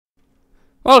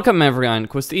Welcome everyone,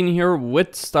 Costin here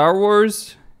with Star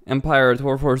Wars, Empire at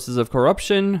War Forces of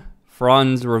Corruption,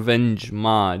 Thrawn's Revenge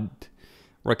mod.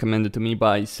 Recommended to me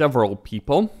by several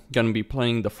people. Gonna be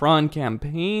playing the Thrawn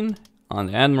campaign on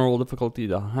the Admiral difficulty,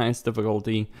 the highest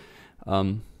difficulty,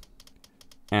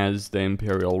 as the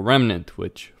Imperial Remnant,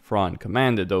 which Thrawn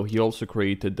commanded, though he also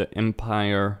created the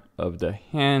Empire of the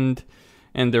Hand,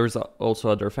 and there's also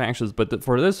other factions, but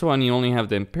for this one you only have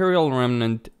the Imperial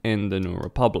Remnant and the New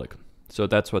Republic. So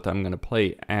that's what I'm gonna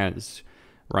play as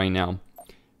right now.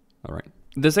 Alright.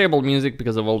 Disabled music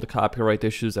because of all the copyright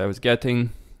issues I was getting.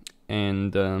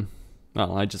 And,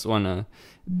 well, I just wanna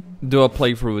do a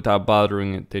playthrough without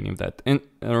bothering at any of that. And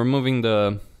removing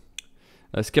the...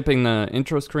 skipping the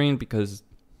intro screen because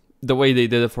the way they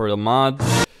did it for the mod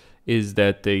is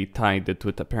that they tied it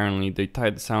with, apparently, they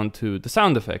tied the sound to the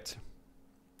sound effects.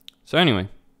 So anyway.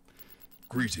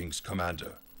 Greetings,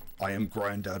 Commander. I am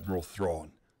Grand Admiral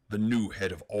Thrawn, the new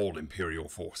head of all Imperial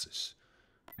forces.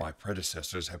 My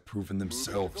predecessors have proven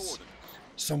themselves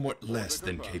somewhat less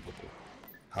than capable.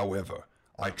 However,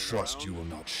 I trust you will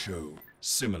not show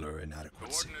similar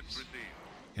inadequacies.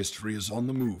 History is on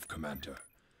the move, Commander.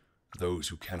 Those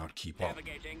who cannot keep up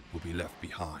will be left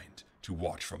behind to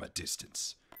watch from a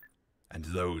distance. And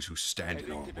those who stand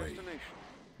in our way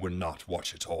will not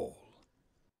watch at all.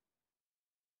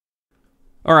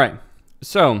 Alright,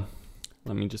 so,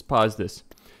 let me just pause this.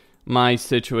 My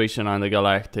situation on the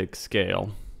galactic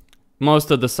scale.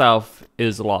 Most of the south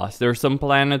is lost. There are some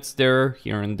planets there,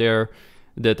 here and there,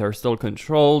 that are still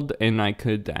controlled, and I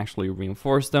could actually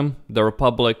reinforce them. The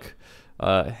Republic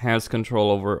has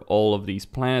control over all of these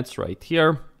planets right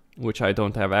here, which I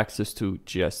don't have access to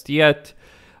just yet.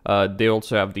 They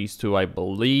also have these two, I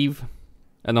believe.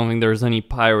 I don't think there's any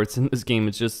pirates in this game,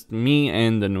 it's just me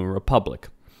and the New Republic.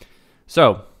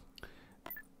 So,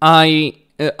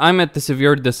 I'm at the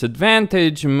severe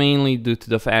disadvantage, mainly due to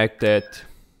the fact that,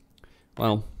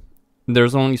 well,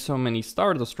 there's only so many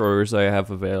Star Destroyers I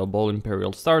have available,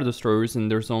 Imperial Star Destroyers,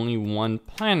 and there's only one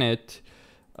planet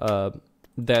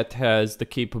that has the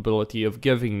capability of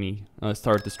giving me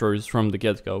Star Destroyers from the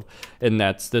get-go, and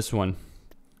that's this one.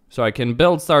 So I can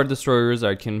build Star Destroyers,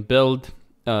 I can build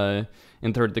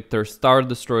Interdictor Star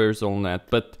Destroyers, all that,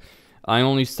 but I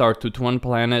only start with one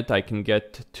planet. I can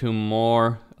get 2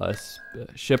 more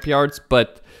shipyards,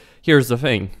 but here's the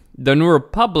thing. The New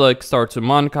Republic starts with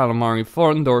Mon Calamari,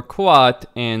 Fondor, Kuat,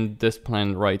 and this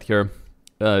planet right here,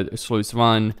 Sluice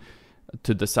 1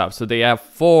 to the south. So they have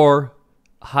 4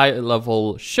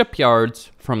 high-level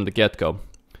shipyards from the get-go.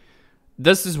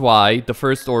 This is why the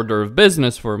first order of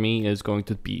business for me is going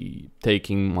to be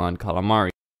taking Mon Calamari.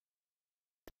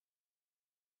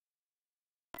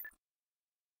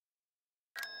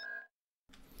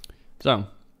 So,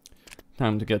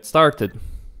 time to get started.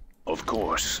 Of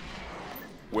course.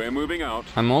 We're moving out.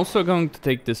 I'm also going to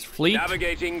take this fleet,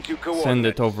 Navigating to send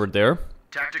it over there.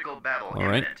 Tactical battle.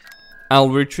 Alright. I'll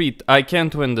retreat. I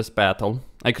can't win this battle.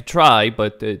 I could try,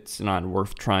 but it's not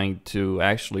worth trying to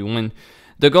actually win.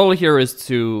 The goal here is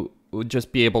to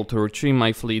just be able to retrieve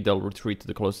my fleet. They'll retreat to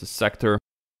the closest sector.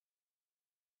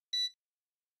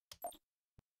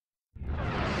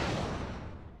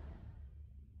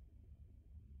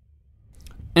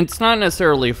 It's not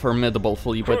necessarily a formidable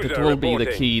fleet, but it will be the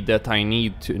key that I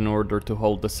need in order to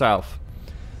hold the south.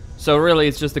 So really,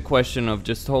 it's just a question of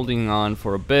just holding on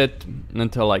for a bit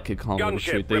until I can calmly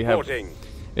retreat. They have,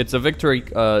 it's a Victory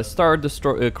Star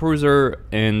Destroyer cruiser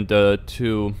and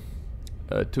 2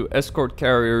 escort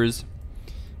carriers,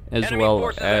 as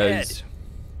well as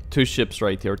 2 ships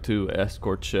right here, 2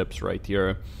 escort ships right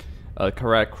here, a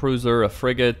Karak cruiser, a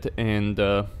frigate, and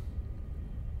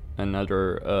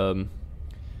another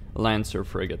Lancer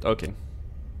frigate. Okay.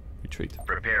 Retreat.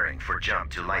 Preparing for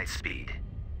jump to light speed.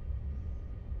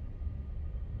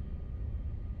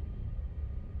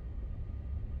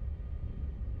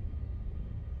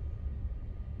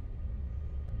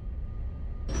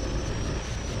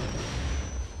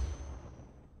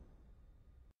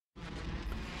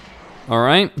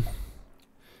 Alright.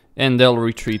 And they'll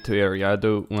retreat to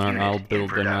Ariado when I'll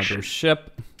build another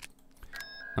ship.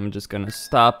 I'm just gonna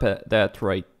stop at that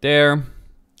right there.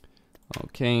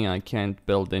 Okay, I can't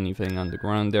build anything on the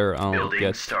ground there. I'll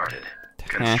get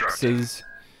taxes.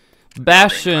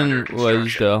 Bastion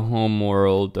was the home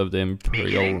world of the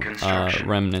Imperial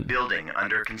Remnant. Building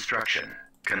under construction.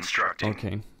 Constructing.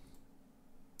 Okay.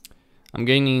 I'm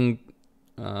gaining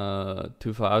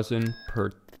 2,000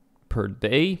 per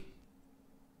day.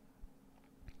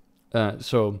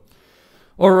 So,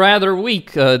 or rather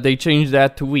week. They changed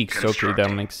that to weeks. Okay,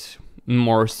 that makes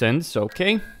more sense.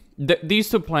 Okay. These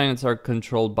two planets are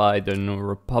controlled by the New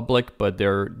Republic, but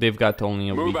they've got only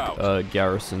a weak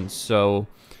garrison, so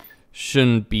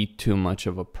shouldn't be too much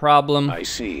of a problem. I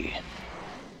see.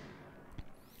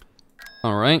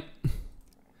 All right,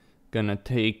 gonna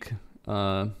take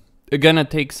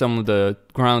some of the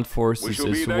ground forces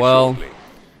as well.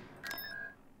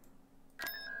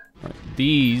 Right,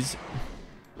 these.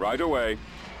 Right away.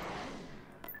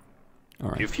 All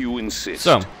right. If you insist.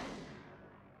 So.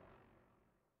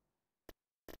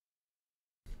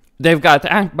 They've got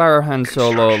Akbar, Han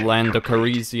Solo, Lando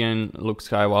Calrissian, Luke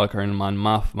Skywalker, and Mon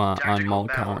Mothma on Mon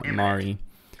Calamari.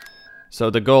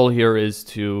 So the goal here is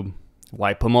to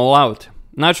wipe them all out.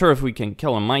 Not sure if we can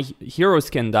kill them. My heroes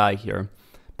can die here.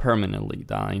 Permanently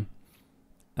die.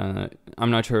 I'm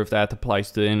not sure if that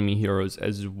applies to the enemy heroes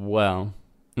as well.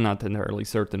 Not entirely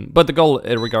certain. But the goal,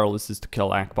 regardless, is to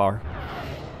kill Akbar.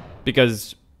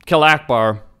 Because kill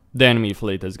Akbar, the enemy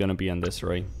fleet is going to be on this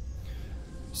ray.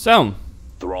 So...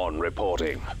 Thrawn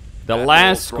reporting. The Admiral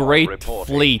last Thrawn great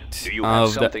reporting. fleet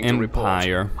of the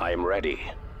Empire. I am ready.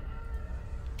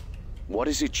 What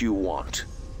is it you want?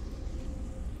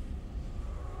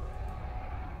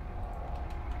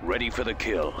 Ready for the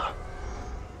kill.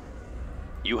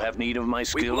 You have need of my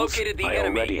skills? We've located the I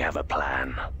enemy. already have a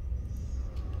plan.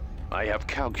 I have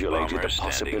calculated Bomber the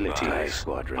standing by. possibilities.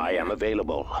 Squadron. I am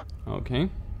available. Okay.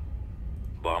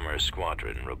 Bomber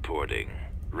squadron reporting.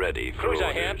 Ready for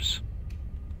orders.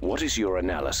 What is your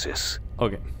analysis?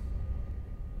 Okay.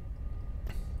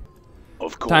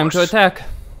 Of course. Time to attack.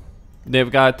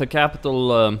 They've got the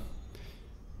capital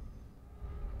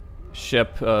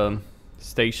ship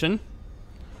station.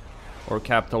 Or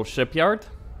capital shipyard.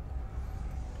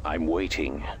 I'm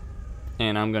waiting.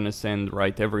 And I'm gonna send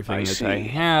everything I that I see.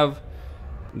 have.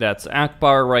 That's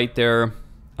Akbar right there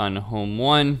on home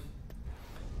 1.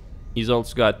 He's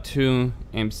also got 2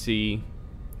 MC-ATB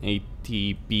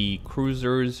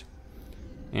cruisers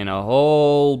and a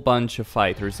whole bunch of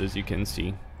fighters, as you can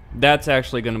see. That's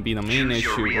actually gonna be the main Choose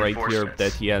your issue right here, reinforcements.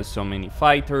 that he has so many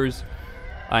fighters.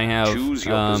 I have Choose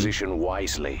your position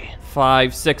wisely.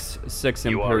 6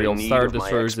 You are Imperial in need Star of my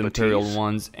Destroyers, Imperial expertise.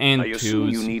 1s, and I assume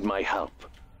 2s. you need my help.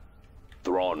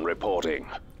 Thrawn reporting.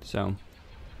 So.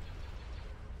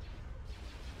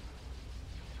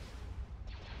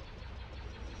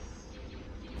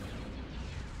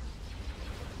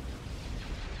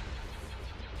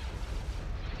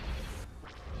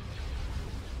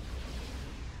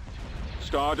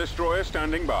 Star Destroyer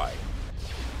standing by.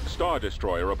 Star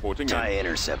Destroyer reporting in. TIE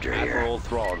interceptor here. Admiral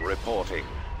Thrawn reporting.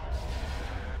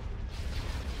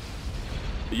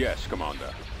 Yes,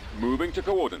 Commander. Moving to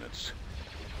coordinates.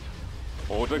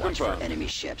 Order Watch for confirmed. enemy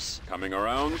ships. Coming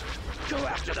around. Go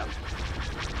after them.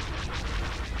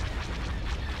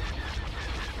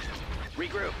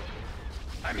 Regroup.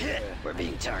 I'm hit. We're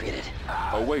being targeted.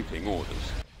 Awaiting orders.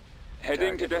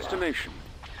 Heading to Target locked. destination.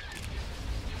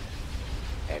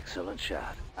 Excellent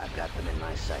shot. I've got them in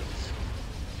my sights.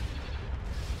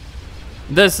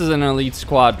 This is an elite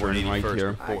squadron right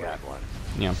here. I got one.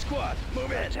 Yeah. Squad,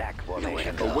 move in. Attack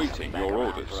formation. Awaiting your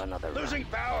orders. Losing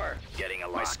power. Getting a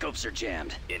lock. My scopes are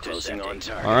jammed. Closing on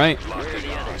target. All right. Where are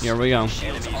the others? Here we go.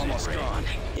 Shield's almost gone.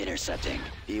 Intercepting.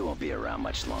 He won't be around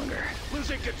much longer.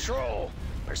 Losing control.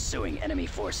 Pursuing enemy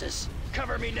forces.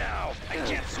 Cover me now. I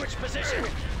can't switch position.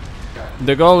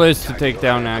 The goal is to take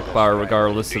down Akbar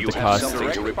regardless Do of you the have cost. something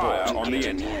to Direct fire report? on the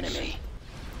Engaging the engines. enemy.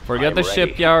 Forget the I'm ready.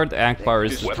 shipyard, Akbar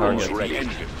is the Weapons target. ready. The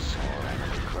engines.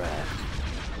 Craft.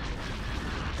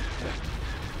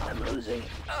 I'm losing.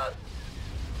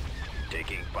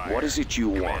 Taking fire. What is it you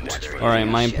want? Alright,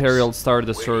 my Ships. Imperial Star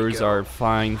Destroyers are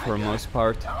fine for the most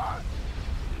part.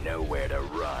 Nowhere to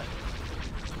run.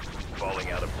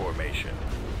 Falling out of formation.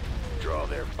 Draw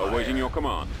their fire. Awaiting your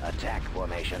command. Attack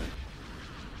formation.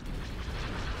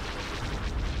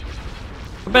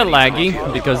 A bit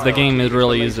laggy, because the game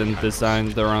really isn't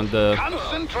designed around the...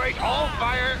 Concentrate all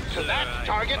fire to that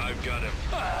target. I've got him.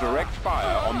 Direct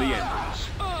fire on the engines.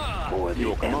 For the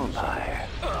Your command, Empire.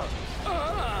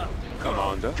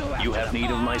 Commander. You have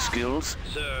need of my skills?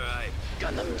 Sir, I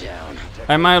gun them down.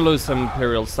 I might lose some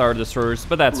Imperial Star Destroyers,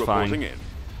 but that's Reporting fine. in.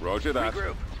 Roger that.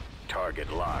 Regroup.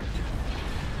 Target locked.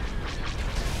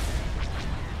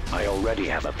 I already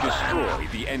have a plan. Destroy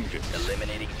the engines.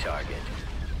 Eliminating target.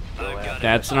 I've got him.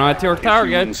 That's not your If you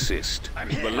target. insist. The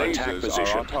Attack lasers are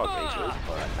position. our target.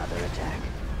 For another attack.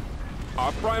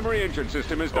 Our primary engine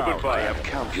system is down. I have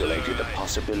calculated the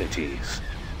possibilities.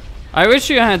 I wish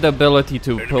you had the ability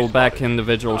to pull back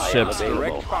individual ships.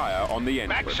 Direct fire on the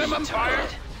engines. Maximum fire.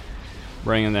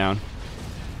 Bring it down.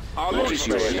 Our What launch is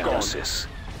your pad is gone. analysis?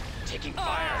 Taking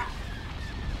fire.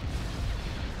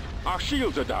 Our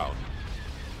shields are down.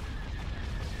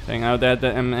 Hang out that Our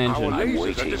engine. lasers are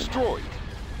waiting. destroyed.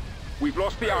 We've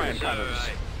lost the iron cannons.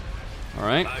 All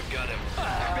right.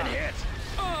 Been hit.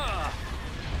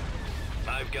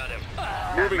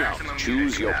 Moving out.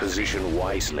 Choose your position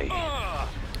wisely.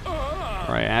 All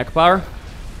right, Akbar.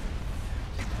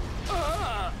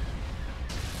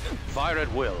 Fire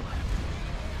at will.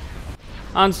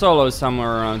 Han Solo is somewhere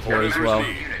around here as well.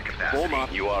 Form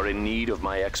up. You are in need of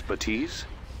my expertise?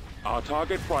 Our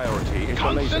target priority is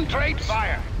the laser. Concentrate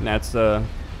fire. And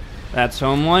that's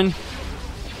home one.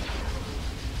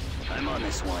 I'm on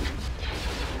this one.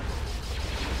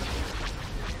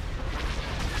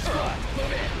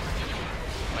 Move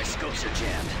in. My scopes are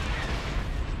jammed.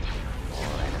 All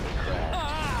enemy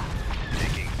craft.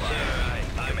 Taking fire.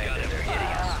 Commander, they're hitting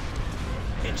us.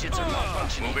 Engines are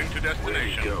malfunctioning. Moving to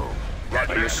destination. Go.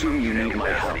 I assume you need my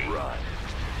help.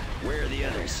 Where are the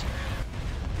others?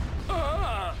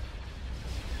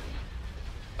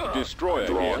 Destroyer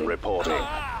Thrawn here. reporting.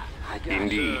 I got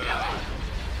Indeed.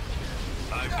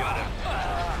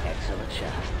 excellent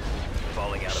shot.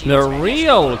 Falling out of The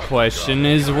real question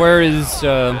is where is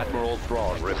Admiral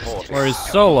Thrawn reporting.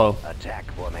 Solo?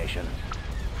 attack formation.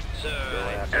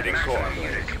 Heading core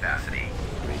unit capacity.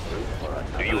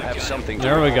 Do you have something to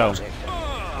There we go.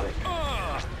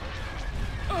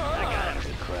 I got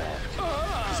enemy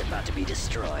craft. Is about to be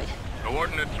destroyed.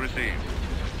 Coordinates received.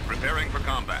 Preparing for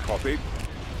combat. Copy.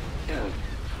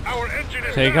 Our engine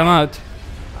is Take down. him out.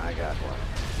 I got one.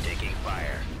 Taking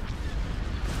fire.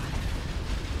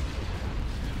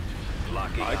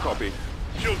 Locking I on. copy.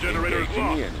 Shield generators Engaging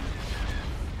locked. in.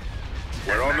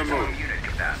 We're on the Maximum move. unit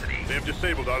capacity. They've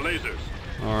disabled our lasers.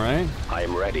 All right. I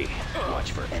am ready.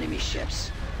 Watch for enemy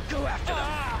ships. Go after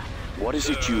them. What is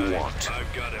it you want?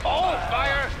 All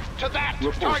fire to that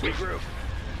Reporting. target group.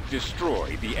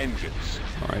 Destroy the engines.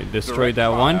 All right. Destroy Direct that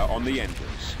fire one. on the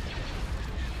engines.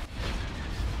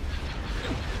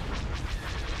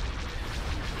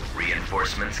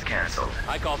 Reinforcements cancelled.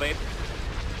 I copy.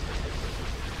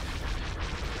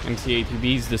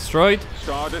 MCATB's destroyed.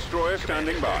 Star Destroyer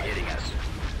standing by. Hitting us.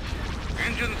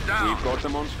 Engines down. We've got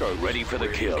them on scope. Ready for the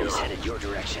kill. He's headed your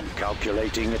direction.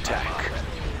 Calculating attack.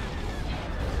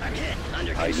 I'm hit.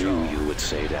 Under I control. knew you would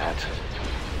say that.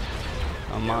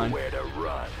 Come on. Where to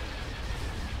run.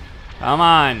 Come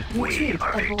on. We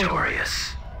are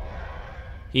victorious.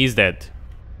 He's dead.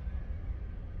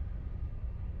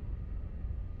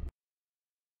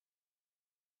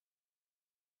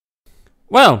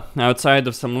 Well, outside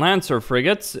of some Lancer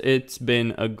frigates, it's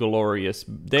been a glorious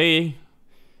day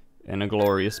and a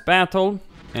glorious battle.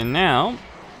 And now,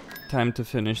 time to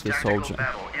finish this whole Tactical job.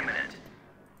 battle imminent.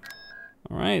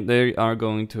 Alright, they are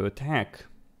going to attack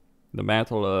the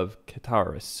Battle of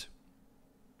Kataris.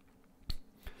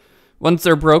 Once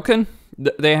they're broken,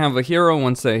 they have a hero.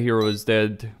 Once that hero is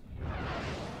dead,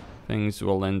 things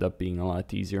will end up being a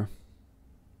lot easier.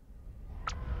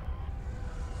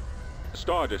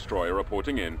 Star Destroyer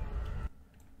reporting in.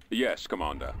 Yes,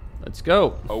 Commander. Let's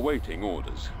go. Awaiting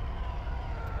orders.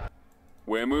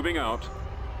 We're moving out.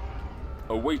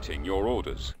 Awaiting your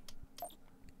orders.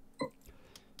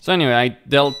 So anyway, I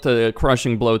dealt a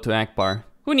crushing blow to Akbar.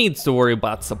 Who needs to worry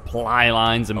about supply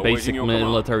lines and Awaiting basic your command.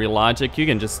 military logic? You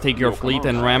can just take your Your fleet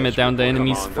command, and ram it yes, down the report,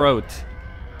 enemy's Commander. throat.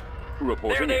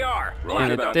 Reporting There they in. are. Roger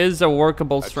And that. it is a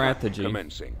workable Attack strategy.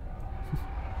 Commencing.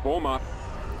 Form up.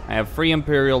 I have 3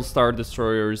 Imperial Star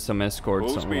Destroyers, some escorts,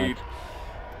 Full something speed.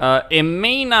 like. It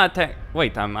may not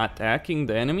wait, I'm attacking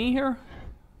the enemy here?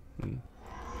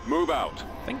 Move out.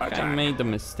 I think Attack. I made a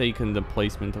mistake in the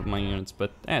placement of my units,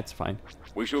 but that's fine.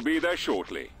 We shall be there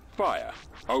shortly. Fire.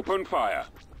 Open fire.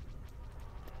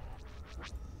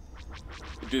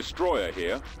 Destroyer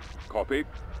here. Copy.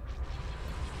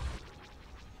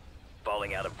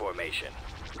 Falling out of formation.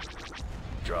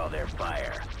 Draw their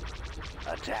fire.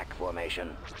 Attack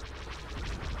formation.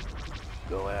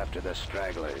 Go after the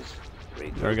stragglers.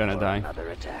 They're gonna die. Another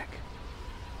attack.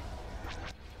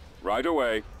 Right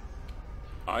away.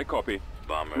 I copy.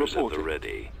 Bombers Reporting.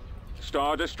 ready.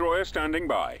 Star Destroyer standing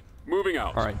by. Moving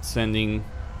out. Alright, sending.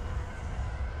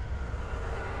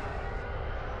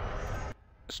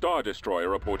 Star Destroyer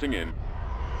reporting in.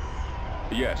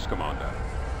 Yes, Commander.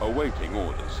 Awaiting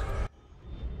orders.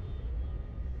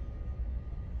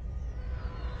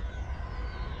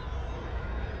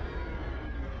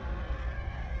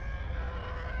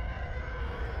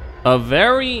 A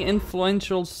very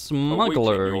influential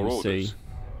smuggler, Awaiting your you see. orders.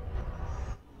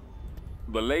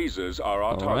 The lasers are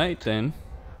our target. Alright then.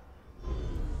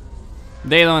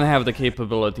 They don't have the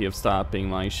capability of stopping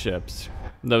my ships.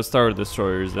 Those Star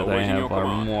Destroyers that I Awaiting your have are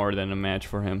command. more than a match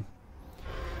for him.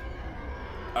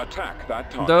 Attack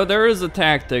that target. Though there is a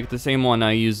tactic, the same one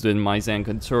I used in my Zen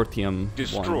Consortium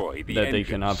Destroy one, the that they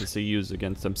can engines. obviously use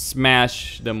against them.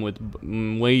 Smash them with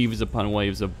waves upon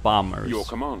waves of bombers. Your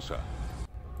command, sir.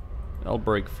 They'll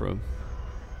break through.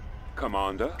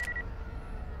 Commander.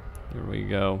 Here we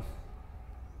go.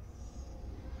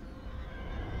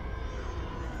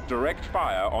 Direct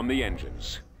fire on the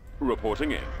engines.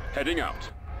 Reporting in. Heading out.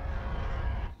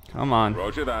 Come on.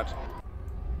 Roger that.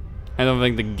 I don't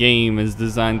think the game is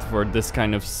designed for this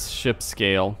kind of ship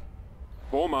scale.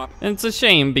 Form up. And it's a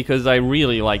shame because I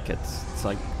really like it. It's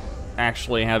like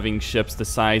actually having ships the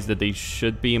size that they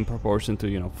should be in proportion to,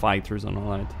 you know, fighters and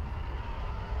all that.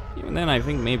 Even then, I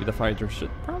think maybe the fighters should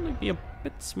probably be a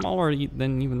bit smaller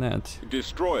than even that.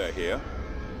 Destroyer here.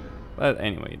 But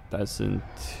anyway, it doesn't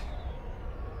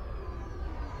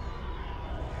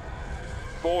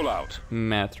Fallout.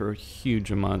 matter a huge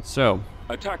amount. So,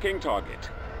 Attacking target.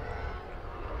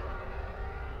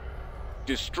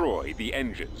 Destroy the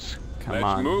engines. come Let's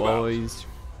on, move boys.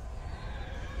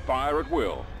 out. Fire at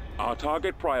will. Our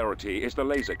target priority is the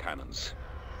laser cannons.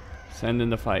 Send in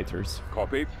the fighters.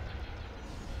 Copy.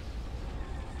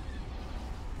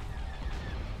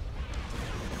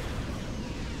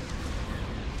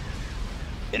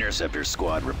 Interceptor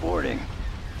squad reporting.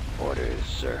 Orders,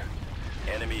 sir.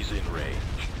 Enemies in range.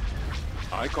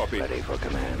 I copy. Ready for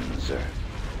command, sir.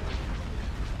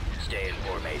 Stay in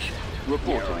formation.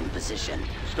 Reporting. Position.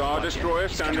 Star Destroyer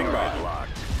standing by.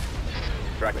 Locked.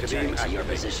 Tractor beam Returning to your activated.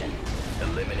 position.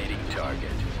 Eliminating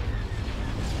target.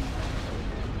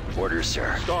 Orders,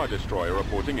 sir. Star Destroyer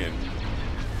reporting in.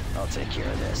 I'll take care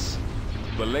of this.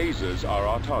 The lasers are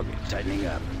our target. Tightening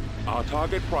up. Our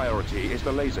target priority is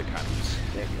the laser cannons.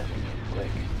 They're coming in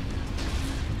quick.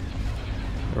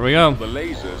 Here we go. The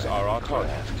lasers are our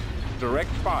target. Direct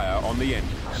fire on the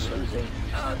engines. Losing.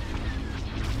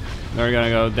 They're gonna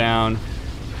go down.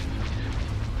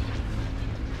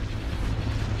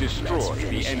 Destroy Let's the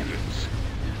finish him. engines.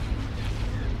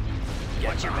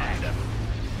 Watch your back.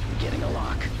 Getting a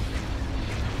lock.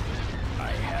 I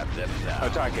have them now.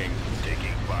 Attacking.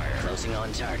 Taking fire. Closing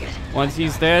on target. Once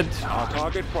he's dead, Our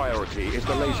target priority is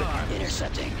the laser cannons.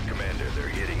 Intercepting. Commander, they're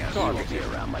hitting us. You won't be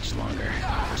around much longer.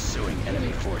 Pursuing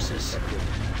enemy forces.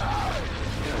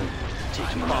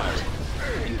 Taking them out.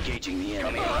 Engaging the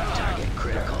enemy. Target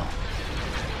critical.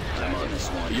 I'm on this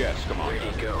one. Yes,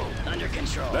 Commander. Go. Under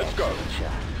control. Let's go.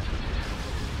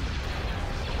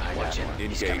 Watch it.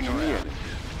 He's coming Engaging the around. enemy.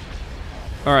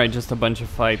 alright, just a bunch of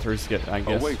fighters get, I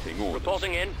guess. Awaiting orders.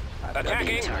 Reporting in.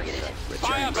 Being targeted.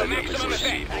 Returning to your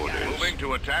position. Moving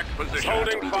to attack position.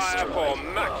 Holding fire for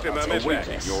maximum Awaiting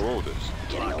effect. Your orders.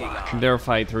 Getting a lock. Their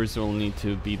fighters will need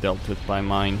to be dealt with by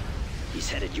mine. He's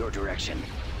headed your direction.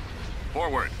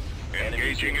 Forward.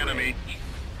 Engaging enemy.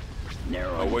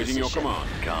 Narrowing Awaiting your position. command.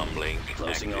 Com link.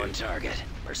 Closing on target.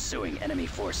 Pursuing enemy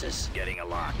forces. Getting a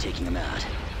lock. Taking them out.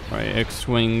 Right,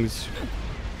 X-Wings.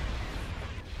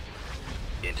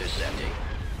 Intercepting.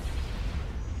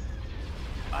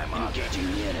 I'm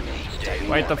engaging the enemy.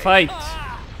 Fight the fight!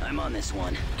 I'm on this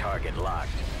one. Target locked.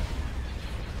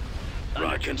 Under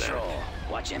Roger control.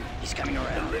 Watch him. He's coming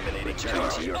around. Eliminating Returning to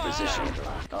target. your position.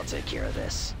 I'll take care of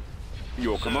this.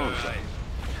 Your command, sir.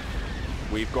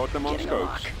 We've got them on Getting a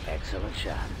scopes. lock. Excellent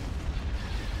shot.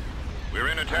 We're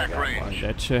in attack range.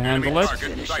 That should handle Enemy it. target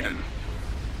Finish sighted. him.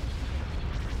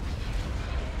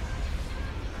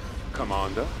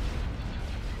 Commander.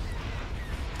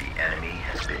 The enemy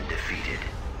has been defeated.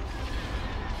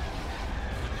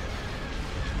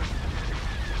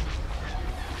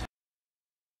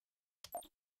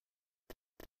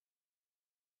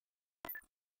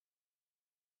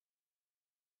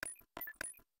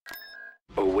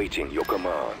 Awaiting your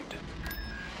command.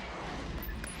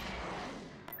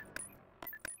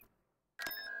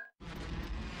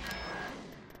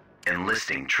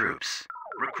 Enlisting troops.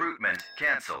 Recruitment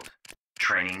cancelled.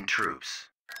 Training troops.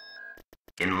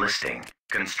 Enlisting.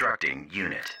 Constructing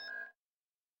unit.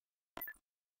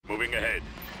 Moving ahead.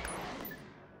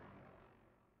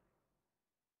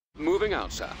 Moving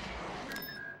out, sir.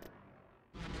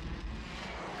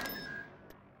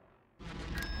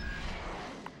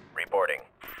 Reporting.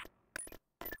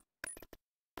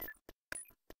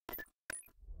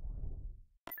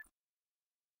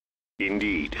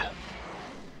 Indeed.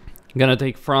 I'm gonna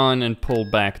take Thrawn and pull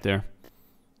back there.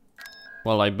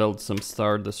 While I build some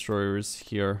Star Destroyers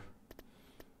here.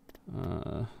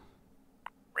 Reporting.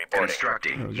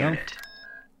 Constructing There we go. unit.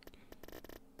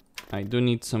 I do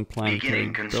need some planetary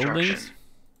Beginning construction. buildings.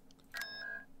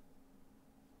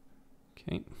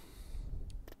 Okay.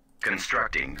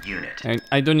 Constructing unit.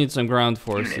 I do need some ground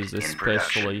forces, Unit in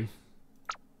especially.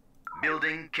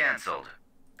 Building cancelled.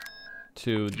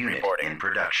 to Unit in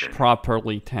production.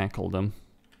 properly tackle them.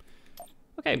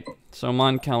 Okay, so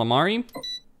Mon Calamari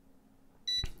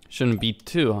shouldn't be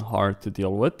too hard to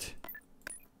deal with.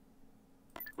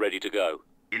 Ready to go.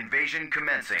 Invasion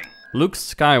commencing. Luke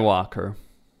Skywalker.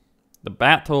 The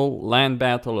land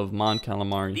battle of Mon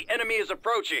Calamari. The enemy is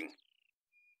approaching.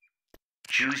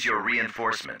 Choose your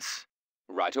reinforcements.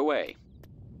 Right away.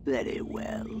 Very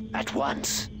well. At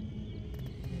once.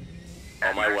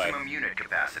 At On my way. maximum unit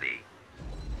capacity.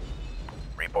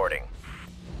 Reporting.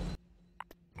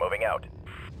 Moving out.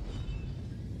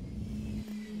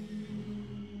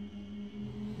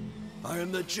 I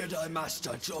am the Jedi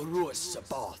Master Jorus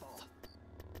Sabath.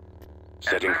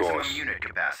 Setting At maximum course. unit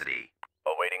capacity.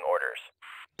 Awaiting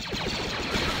orders.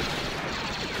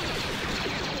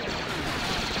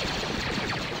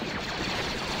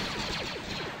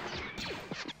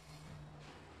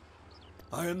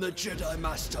 I am the Jedi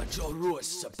Master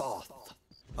Jorus Sabath.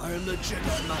 I am the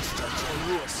Jedi Master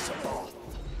Jorus Sabath.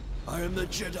 I am the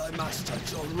Jedi Master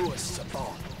Jorus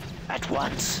Sabath. At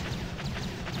once.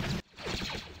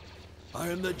 I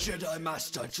am the Jedi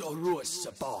Master Jorus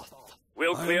Sabath.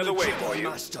 We'll I clear am the way Jedi for you.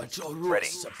 Master Jorus Ready.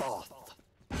 Sabath.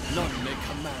 None may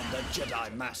command the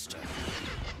Jedi Master.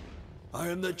 I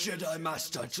am the Jedi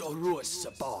Master Jorus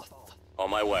Sabath. On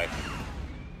my way.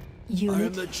 I am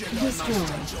Unit the Jedi destroyed.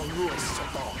 Master Jorus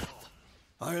Sabath.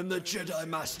 I am the Jedi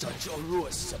Master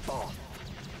Jorus Sabath.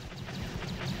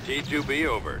 T2B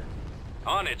over.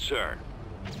 On it, sir.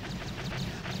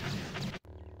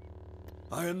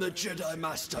 I am the Jedi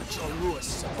Master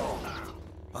Jorus Sabath.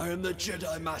 I am the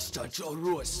Jedi Master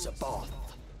Jorus Sabath.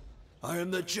 I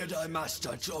am the Jedi Master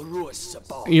Jorus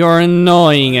Sabath. You're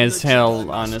annoying I am as the hell, Jedi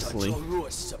Master honestly.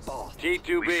 Jorus Sabath. We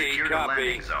T2B, secured a copy.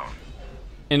 landing zone.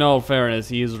 In all fairness,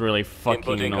 he is really fucking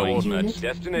Inputting annoying. coordinates.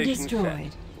 Unit Destination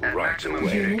destroyed. At Right maximum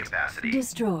away. unit Unit capacity.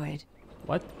 destroyed.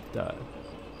 What the? On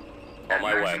At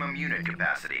my way. maximum unit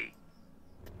capacity.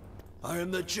 I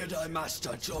am the Jedi Master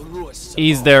Jorus Sabath.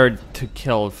 He's there to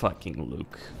kill fucking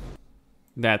Luke.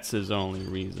 That's his only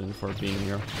reason for being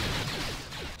here.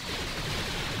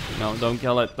 No, don't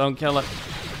kill it. Don't kill it.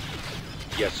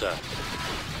 Yes, sir.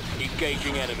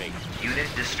 Engaging enemy. Unit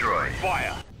destroyed.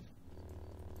 Fire!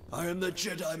 I am the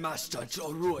Jedi Master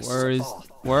Jorus Sabath.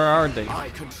 Where are they? I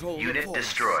control the Unit Force.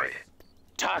 destroyed.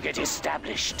 Target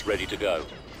established. Ready to go.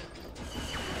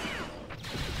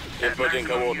 At Inputting maximum unit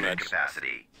coordinates.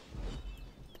 capacity.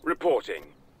 Reporting.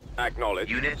 Acknowledge.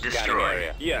 Unit Scanning destroyed.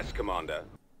 area. Yes, Commander.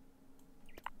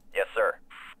 Yes, sir.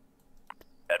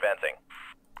 Advancing.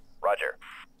 Roger.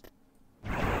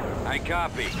 I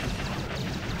copy.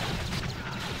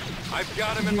 I've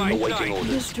got him in my Awaiting sight. orders.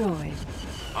 Destroyed.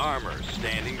 Armor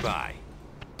standing by.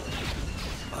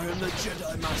 I am the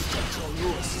Jedi Master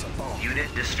Jorus Sabath.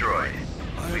 Unit destroyed.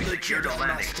 I We am the secured a Jedi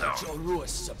landing Master zone.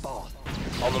 Jorus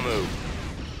Sabath. On the move.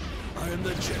 I am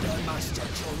the Jedi Master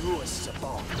Jorus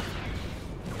Sabath.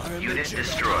 I am Unit the Jedi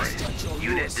destroyed. Master Jorus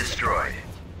Unit Sabath. destroyed.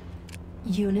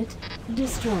 Unit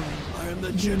destroyed. I am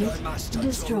the Unit Jedi Master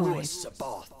destroyed. Jorus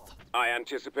Sabath. I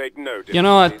anticipate no You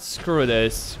know what? difficulties. Screw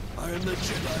this. I am the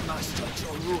Jedi Master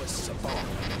Jorus Sabath.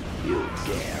 You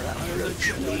dare I am the approach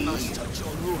Jedi me? Master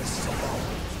Jorus Sabath.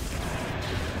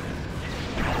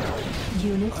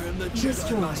 Unit I am the Jedi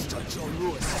destroyed. Master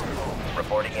Jorus Sabath.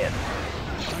 Reporting in.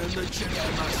 I am the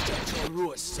Jedi Master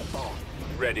Jorus Sabath.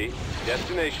 Ready.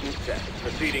 Destination set.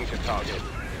 Proceeding to target.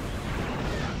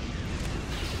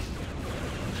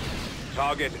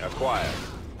 Target acquired.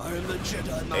 I am the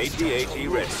Jedi Master AT-AT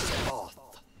Jorus ready. Sabath.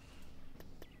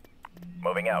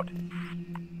 Moving out.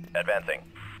 Advancing.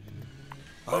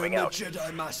 I am Moving the out.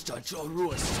 Jedi Master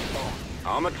Jorus Sabath.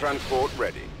 Armor transport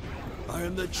ready. I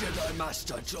am the Jedi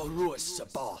Master Jorus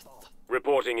Sabath.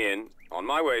 Reporting in. On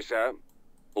my way, sir.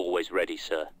 Always ready,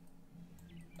 sir.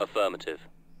 Affirmative.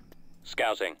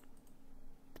 Scouting.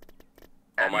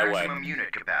 At On my way. maximum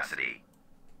unit capacity.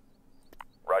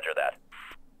 Roger that.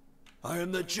 I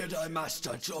am the Jedi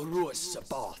Master Jorus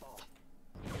Sabath.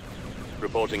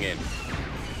 Reporting in.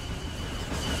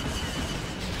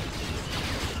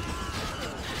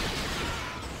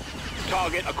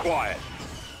 Target acquired.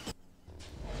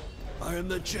 I am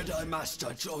the Jedi Master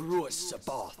Jorus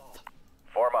Sabath.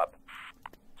 Form up.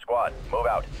 Squad, move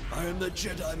out. I am the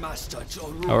Jedi Master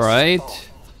Jorus All right. Sabath.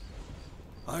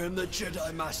 I am the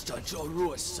Jedi Master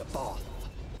Jorus Sabath.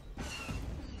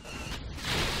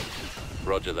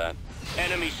 Roger that.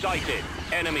 Enemy sighted.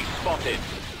 Enemy spotted.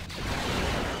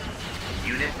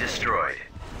 Unit destroyed.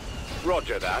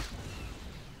 Roger that.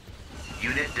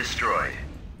 Unit destroyed.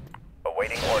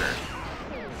 Awaiting orders.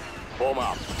 Form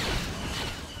up.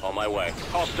 On my way.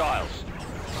 Hostiles.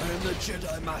 I am the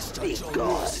Jedi Master Be Jorus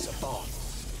gone.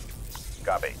 Sabath.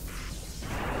 Copy.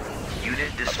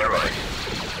 Unit destroyed.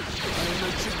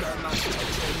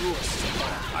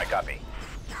 I copy.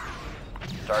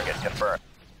 Target confirmed.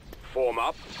 Form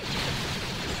up.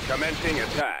 Commencing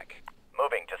attack.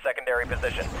 Moving to secondary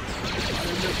position.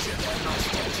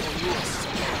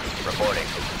 Reporting.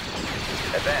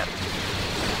 Advance.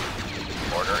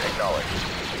 Order acknowledged.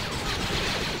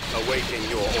 Awaiting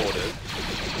your orders.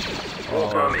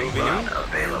 Forming moving run out.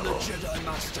 available.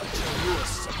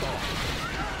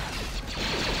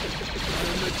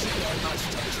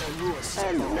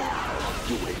 And now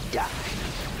you will die.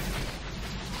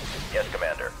 Yes,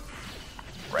 Commander.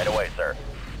 Right away, sir.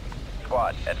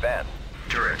 Squad, advance.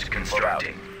 Turret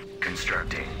constructing.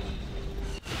 Constructing.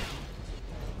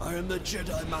 I am the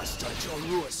Jedi Master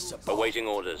Jorus. Awaiting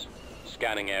orders.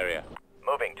 Scanning area.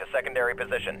 Moving to secondary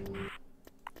position.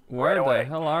 Where Right away. the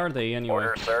hell are they anyway?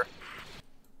 Order, sir.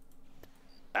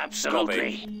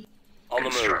 Absolutely. On the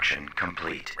move. Construction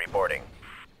complete. Reporting.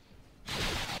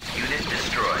 Unit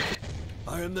destroyed.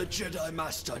 I am the Jedi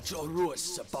Master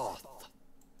Jorus Sabath.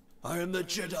 I am the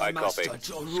Jedi I copy.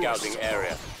 Master Jorus. Scouting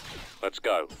area. Let's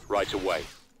go. Right away.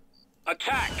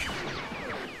 Attack!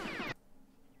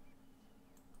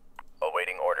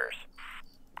 Awaiting orders.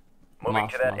 Moving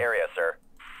to that Mothma. area, sir.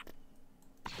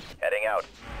 Heading out.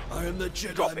 I am the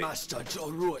Jedi Copy. Master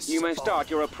Jorus. You may Sabath. start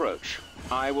your approach.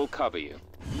 I will cover you.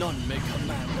 None may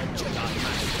command the Jedi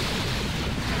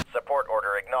Master. Support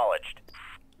order acknowledged.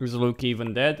 Is Luke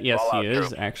even dead? Yes, All he out, is,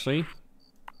 troops. actually.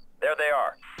 There they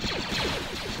are.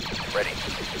 Ready.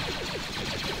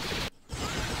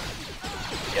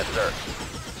 Yes, sir.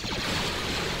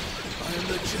 I am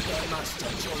the Jedi Master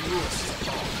Jorus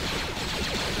Sabath.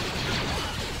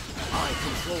 I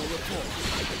control the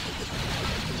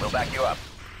force. We'll back you up.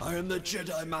 I am the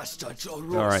Jedi Master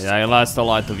Jorus. Alright, I lost a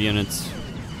lot of units.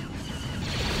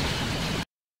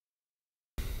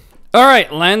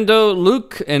 Alright, Lando,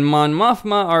 Luke, and Mon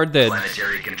Mothma are dead.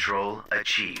 Planetary control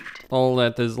achieved. All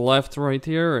that is left right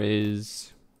here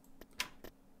is...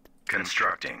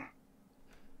 Constructing.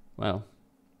 well...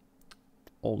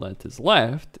 all that is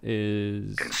left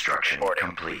is... Construction Reporting.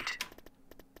 complete.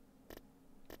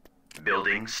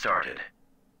 Building started.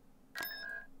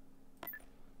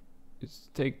 is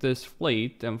take this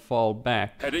fleet and fall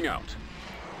back. Heading out.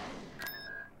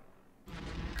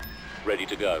 Ready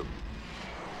to go.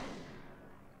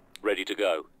 Ready to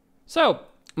go. So,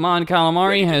 Mon Calamari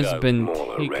Ready to has go. been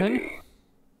More taken. ready.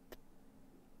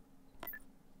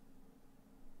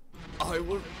 I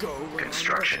will go when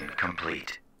Construction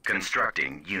complete.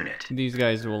 Constructing unit. These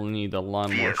guys will need a lot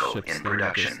more Vehicle ships in than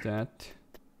production. just that.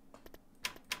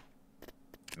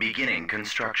 Beginning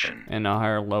construction. And a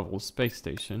higher level space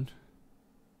station.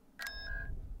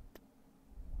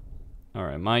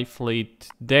 Alright, my fleet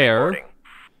there Reporting.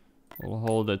 will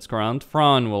hold its ground.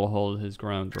 Thrawn will hold his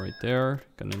ground right there.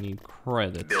 Gonna need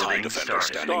credits. Building Defender started.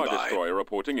 standing Star by. Destroyer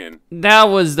reporting in. That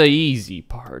was the easy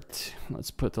part.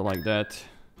 Let's put it like that.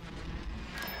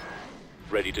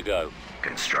 Ready to go.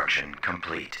 Construction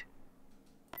complete.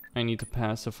 I need to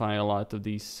pacify a lot of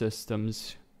these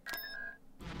systems.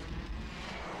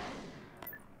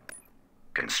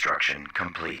 Construction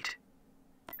complete.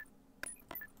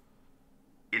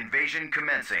 Invasion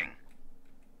commencing.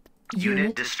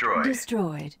 Unit destroyed.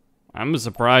 Destroyed. I'm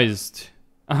surprised.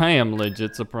 I am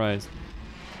legit surprised.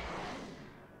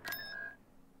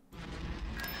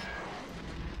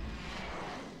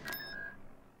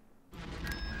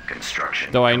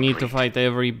 Construction Though I need to complete. fight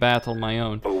every battle my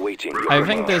own. Awaiting. I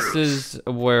think this Troops. is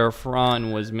where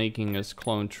Thrawn was making us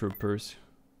clone troopers.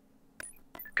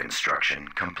 Construction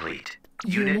complete.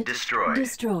 Unit destroyed.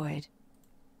 Destroyed.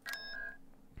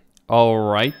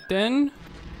 Alright then.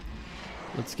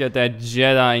 Let's get that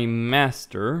Jedi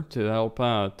Master to help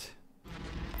out.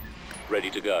 Ready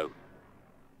to go.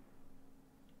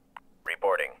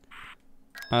 Reporting.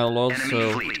 I'll Enemy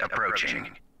also... fleet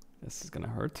approaching. This is gonna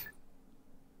hurt.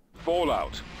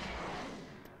 Fallout.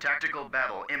 Tactical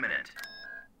battle imminent.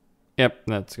 Yep,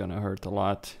 that's gonna hurt a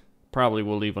lot. Probably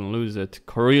will even lose it.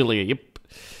 Corellia, yep.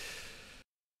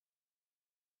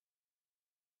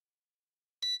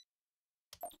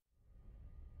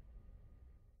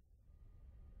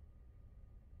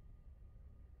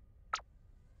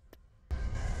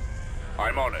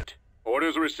 I'm on it.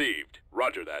 Orders received.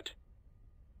 Roger that.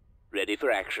 Ready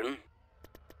for action.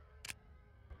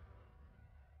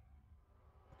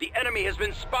 The enemy has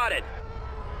been spotted.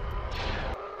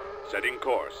 Setting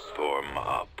course. Form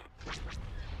up.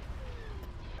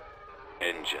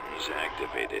 Engines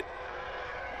activated.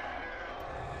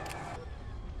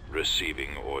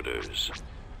 Receiving orders.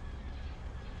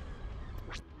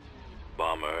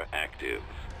 Bomber active.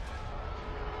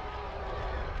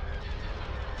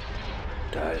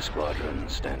 TIE squadron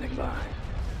standing by.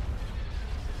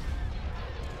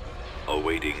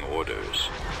 Awaiting orders.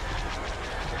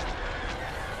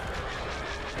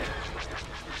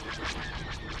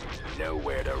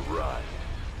 Nowhere to run.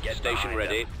 Get station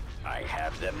ready. I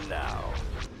have them now.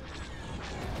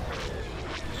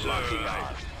 Locking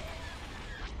on.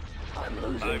 I'm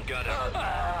losing. I've got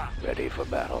him. Ready for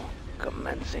battle.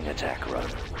 Commencing attack run.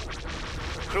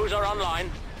 Crews are online.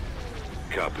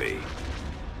 Copy.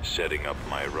 Setting up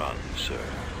my run, sir.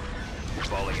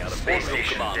 Falling out of Space Orbital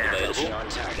station command damaged. available. on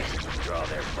target. Draw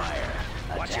their fire.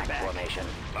 Watch your Attack back. formation.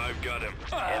 I've got him.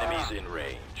 Enemies in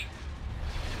range.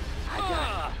 I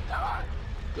got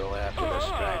it. Go after the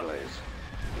stragglers.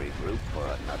 Regroup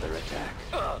for another attack.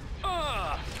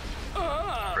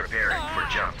 Preparing for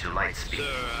jump to light speed.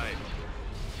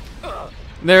 Sir,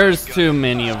 There's too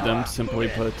many of them, simply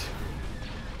put.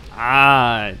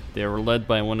 Ah, they were led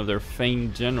by one of their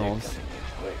famed generals.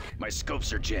 Quick. My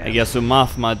scopes are jammed. I guess with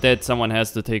Mothma dead, someone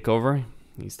has to take over.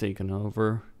 He's taken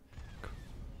over.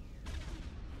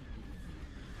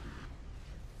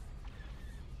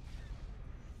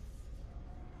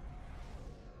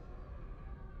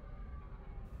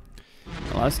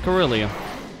 Lost Corellia.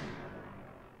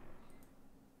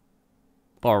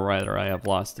 Or rather, I have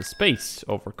lost the space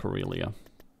over Corellia.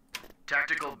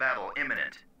 Tactical battle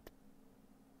imminent.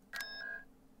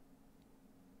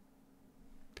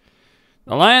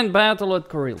 The land battle at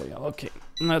Corellia. Okay,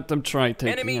 let them try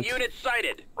taking Enemy it. unit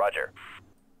sighted. Roger.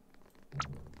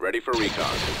 ready for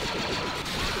recon.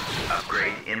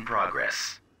 Upgrade in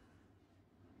progress.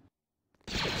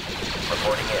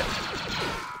 Reporting in.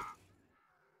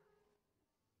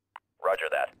 Roger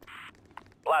that.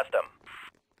 Blast them.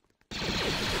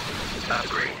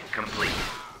 Upgrade complete.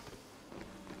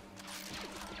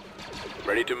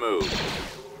 Ready to move.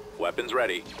 Weapons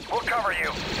ready. We'll cover you.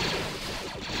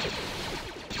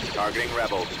 Targeting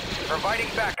rebels. Providing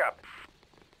backup.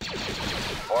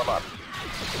 Form up.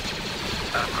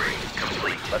 Upgrade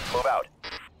complete. Let's move out.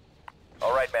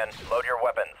 All right, men. Load your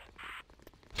weapons.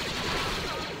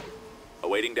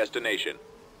 Awaiting destination.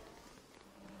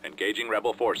 Engaging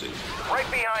rebel forces. Right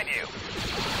behind you.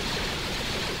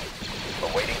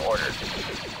 Awaiting orders.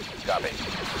 Copy.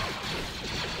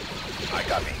 I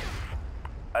copy.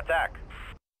 Attack.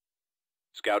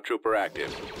 Scout trooper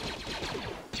active.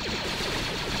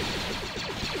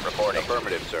 Reporting.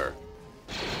 Affirmative, sir.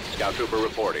 Scout trooper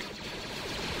reporting.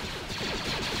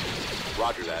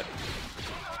 Roger that.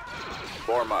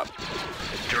 Form up.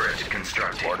 Turret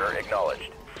constructed. Order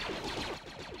acknowledged.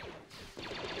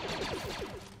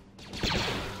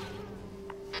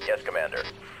 Yes, Commander.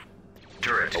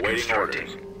 Turret Awaiting constructing.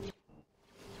 orders.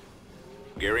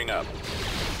 Gearing up.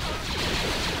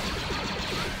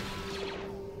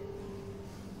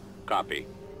 Copy.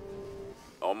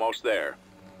 Almost there.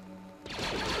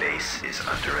 Base is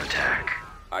under attack.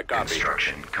 I copy.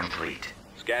 Construction complete.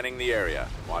 Scanning the area.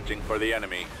 Watching for the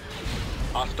enemy.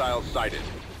 Hostiles sighted.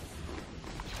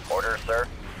 Order, sir.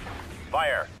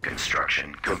 Fire.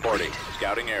 Construction complete. Reporting.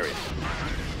 Scouting area.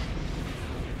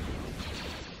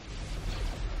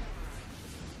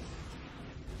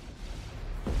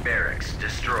 Barracks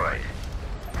destroyed.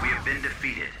 We have been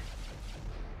defeated.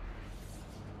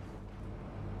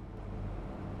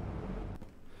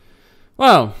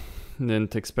 Well,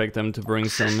 didn't expect them to bring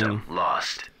so many. System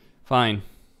lost. Fine.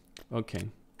 Okay.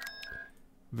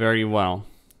 Very well.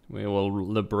 We will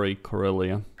liberate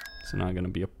Corellia. It's not gonna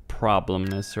be a problem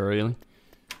necessarily.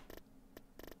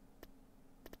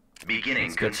 Beginning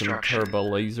Let's get some construction. turbo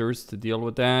lasers to deal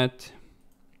with that.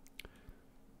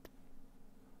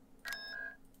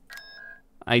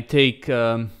 I take,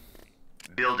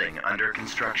 Building under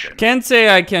construction. can't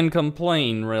say I can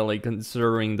complain really,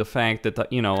 considering the fact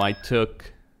that, you know, I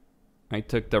took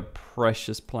their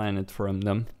precious planet from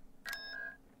them.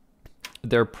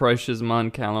 Their precious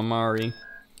Mon Calamari.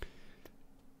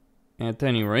 At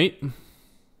any rate.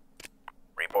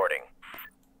 Reporting.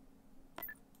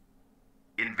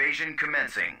 Invasion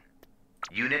commencing.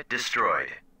 Unit destroyed.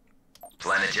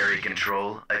 Planetary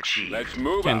control achieved. Let's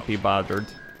move Can't out. be bothered.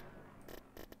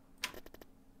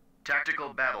 Tactical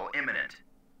battle imminent.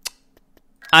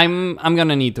 I'm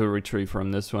gonna need to retreat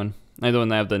from this one. I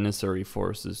don't have the necessary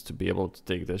forces to be able to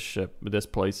take this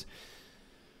place.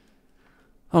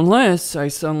 Unless I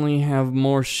suddenly have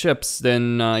more ships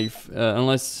than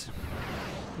unless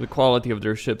the quality of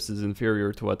their ships is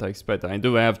inferior to what I expect. I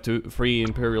do have 3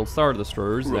 Imperial Star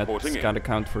Destroyers. Reporting That's in. gotta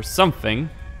count for something.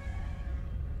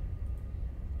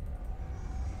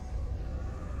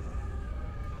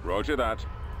 Roger that.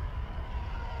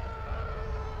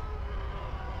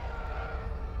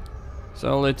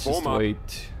 So let's just Form up.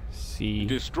 wait. See.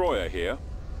 Destroyer here.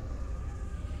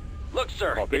 Look,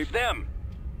 sir, Copy. it's them.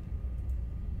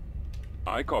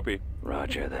 I copy.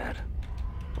 Roger that.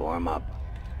 Form up.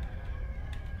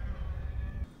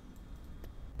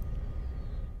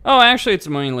 Oh, actually, it's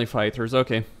mainly fighters.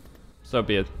 Okay, so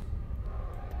be it.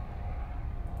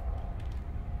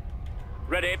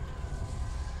 Ready.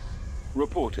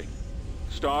 Reporting.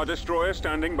 Star Destroyer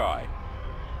standing by.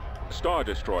 Star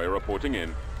Destroyer reporting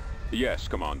in. Yes,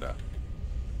 Commander.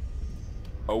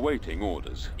 Awaiting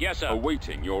orders. Yes, sir.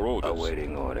 Awaiting your orders.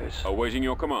 Awaiting orders. Awaiting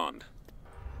your command.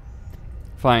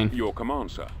 Fine. Your command,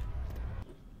 sir.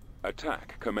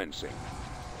 Attack commencing.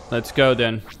 Let's go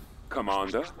then.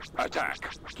 Commander,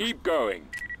 attack. Keep going.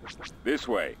 This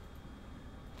way.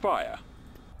 Fire.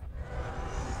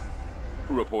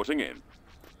 Reporting in.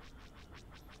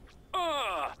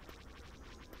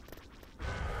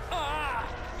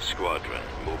 Squadron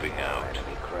moving out.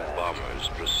 Bombers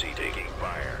proceed taking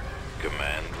fire.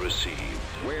 Command received.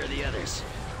 Where are the others?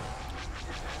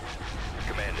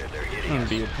 Commander, they're hitting Wouldn't us.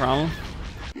 be a problem.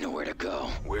 Nowhere to go.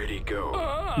 Where'd he go?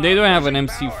 They don't have an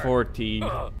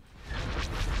MC-40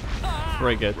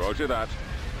 frigate. Roger that.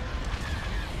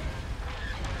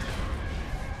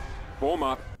 Form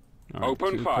up. Alright,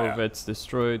 Open 2 fire. corvettes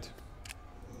destroyed.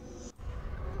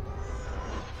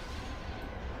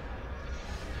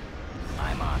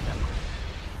 I'm on them.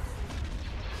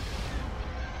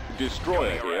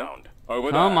 Destroyer Coming here. around.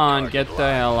 Over Come there. on, get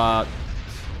the hell out.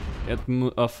 Get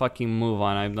a fucking move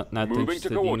on. I'm not Moving to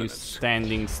interested in you coordinates.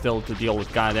 standing still to deal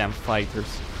with goddamn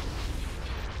fighters.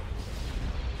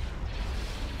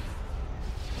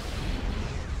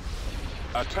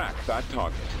 Attack that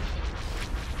target.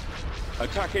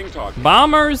 Attacking target.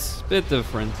 Bombers? Bit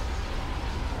different.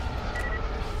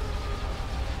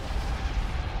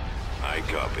 I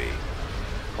copy.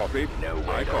 Copy.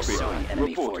 I copy. Pursuing enemy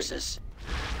Reporting. forces.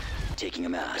 Taking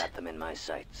them out. Got them in my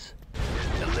sights.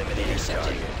 Eliminating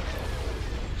target.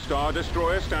 Star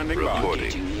Destroyer standing by. Reporting.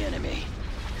 Engaging the enemy.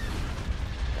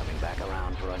 Coming back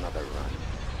around for another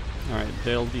run. Alright,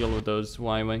 they'll deal with those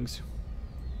Y-Wings.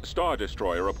 Star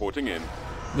Destroyer reporting in.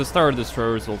 The Star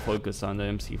Destroyers will focus on the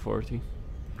MC-40.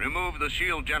 Remove the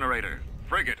shield generator.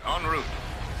 Frigate en route.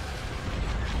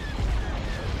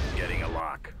 Getting a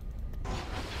lock.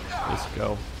 Let's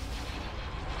go.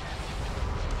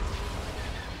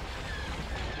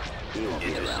 He won't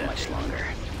be around much longer.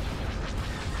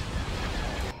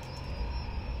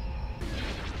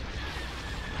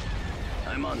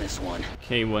 I'm on this one.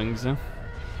 K-Wings, huh?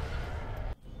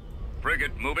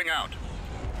 Frigate moving out.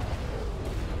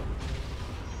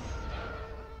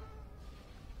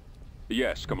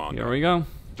 Yes, Commander. Here we go.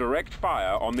 Direct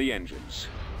fire on the engines.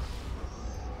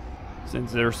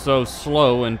 Since they're so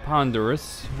slow and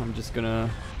ponderous, I'm just gonna...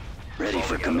 Ready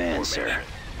for command, sir.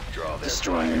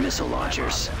 Destroying the missile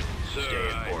launchers. Stay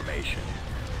in formation.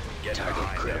 Get Target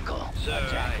behind critical. them.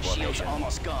 Attack Shields formation.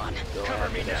 almost gone. Cover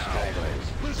me now.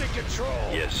 Losing control.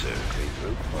 Yes, sir.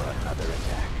 Regroup for another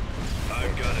attack.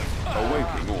 I've got him.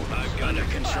 Awaiting orders. I've got him.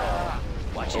 Control.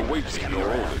 Watch him. It's Awaiting coming your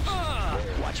around.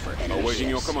 orders. Watch for enemy Awaiting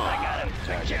your ships. command. Got him.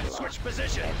 Target locked. Switch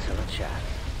position. Excellent shot.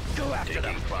 Go after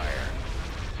them. Fire.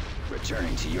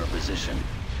 Returning to your position.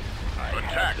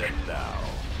 Attack them now.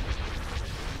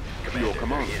 Your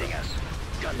command, they're hitting sir. us.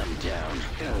 Gun them down.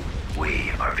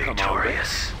 We are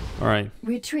victorious. Alright.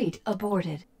 Retreat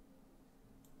aborted.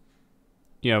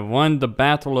 You have won the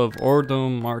Battle of Ordo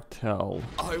Martel.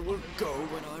 I will go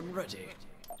when I'm ready.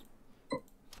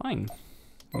 Fine.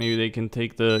 Maybe they can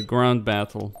take the ground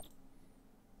battle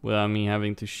without me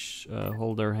having to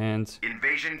hold their hands.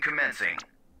 Invasion commencing.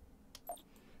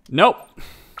 Nope!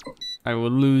 I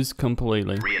will lose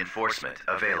completely. Reinforcement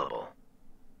available.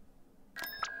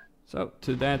 So,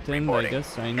 to that end, I Reporting.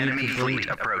 guess I need Enemy to bring... fleet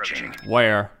approaching.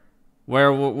 Where?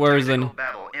 Where's Tactical an...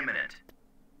 battle imminent.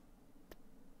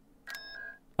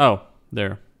 Oh,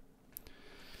 there.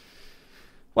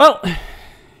 Well,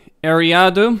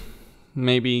 Ariado.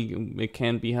 Maybe it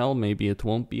can be held, maybe it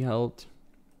won't be held.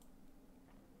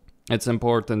 It's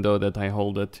important, though, that I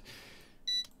hold it.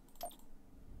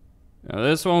 Now,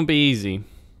 this won't be easy.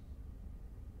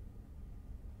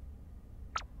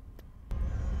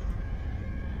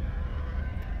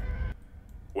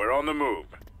 We're on the move.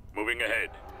 Moving ahead.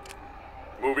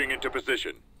 Moving into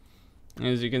position.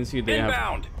 As you can see, they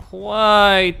Inbound. have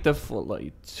quite the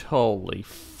flight. Holy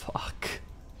fuck.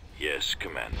 Yes,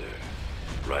 Commander.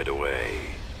 Right away.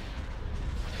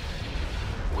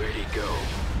 Where'd he go?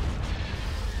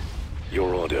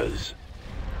 Your orders.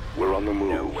 We're on the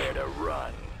move. Nowhere to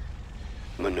run.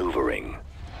 Maneuvering.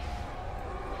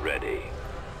 Ready.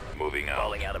 Moving out.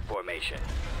 Falling out of formation.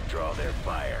 Draw their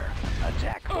fire.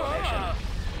 Attack formation.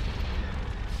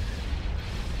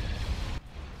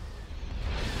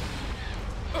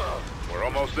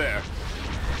 Almost there.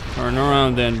 Turn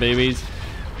around then, babies.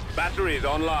 Batteries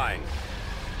online.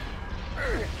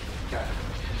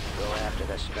 Go after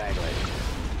the stragglers.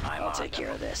 I'll take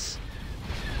care of this.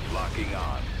 Locking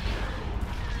on.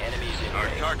 Enemies in Our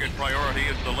range. target priority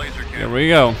is the laser Here cannon. we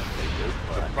go.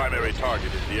 The primary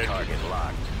target is the engine. Target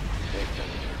locked. Victim,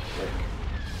 quick.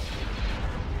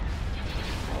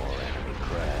 More enemy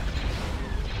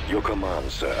craft. Your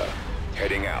command, sir.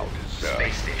 Heading out, sir.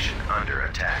 Space station under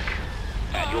attack.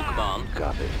 At your command.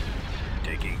 Copy.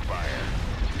 Taking fire.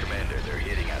 Commander, they're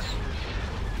hitting us.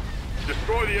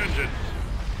 Destroy the engines.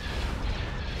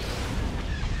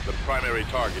 The primary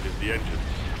target is the engine.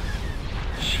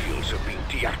 Shields have been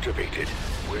deactivated.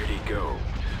 Where'd he go?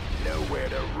 Nowhere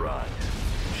to run.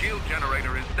 Shield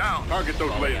generator is down. Target those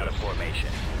Falling out of lasers. formation.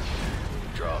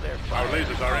 Draw their Our fire.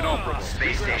 lasers are inoperable.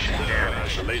 Space station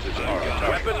damaged. The lasers are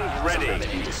attacked. Weapons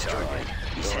ready. Destroyed.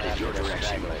 He's headed your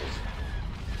direction.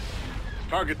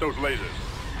 Target those lasers.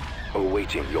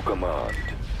 Awaiting your command.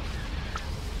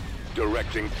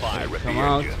 Directing fire at the Come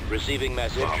out. engine. Receiving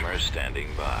message. Bomber standing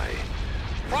by.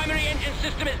 Primary engine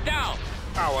system is down.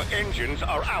 Our engines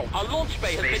are out. Our launch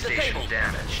bay has Space been station disabled.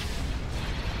 damaged.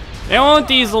 They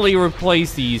won't easily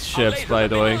replace these ships, by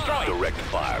the way. Direct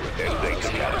fire at their laser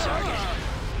cannon.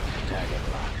 Target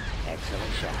locked.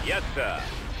 Excellent shot. Yes, sir.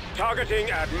 Targeting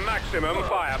at maximum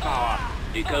firepower.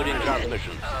 Decoding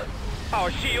Transmission. Our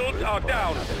shields are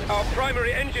down. Our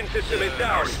primary engine system is Our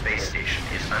down. space station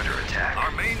is under attack.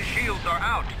 Our main shields are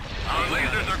out. Our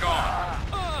lasers are gone.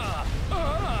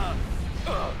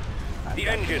 The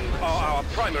engines are our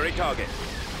primary target.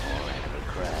 More enemy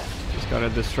craft. Just gotta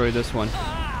destroy this one.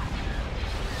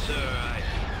 Sir,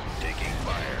 taking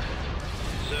fire.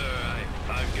 Sir,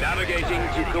 I've got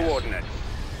Navigating to coordinates.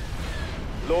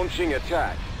 Launching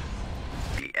attack.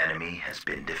 The enemy has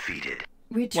been defeated.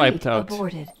 Retreat Wiped out.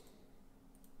 aborted.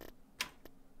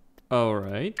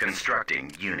 Alright.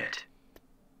 Constructing unit.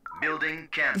 Building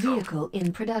cancelled. Vehicle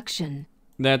in production.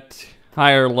 That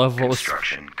higher level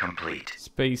Construction complete.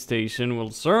 space station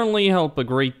will certainly help a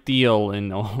great deal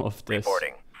in all of this.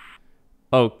 Reporting.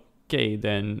 Okay,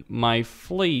 then my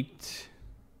fleet.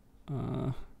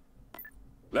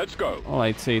 Let's go. Well,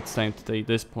 I'd say it's time to take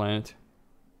this planet.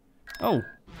 Oh,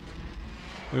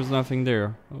 there's nothing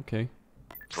there. Okay.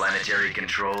 Planetary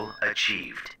control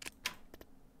achieved.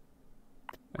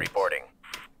 Reporting.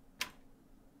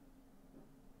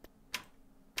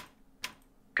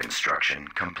 Construction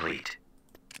complete.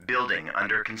 Building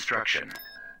under construction.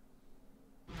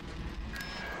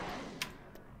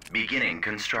 Beginning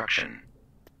construction.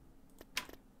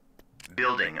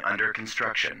 Building under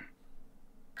construction.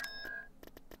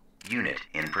 Unit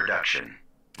in production.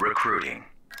 Recruiting.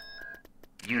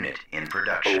 Unit in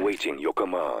production. Awaiting your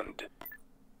command.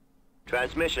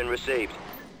 Transmission received.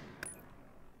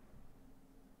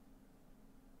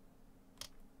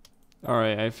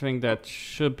 Alright, I think that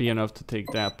should be enough to take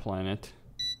that planet.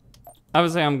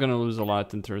 Obviously, I'm gonna lose a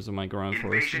lot in terms of my ground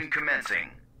forces. Invasion commencing.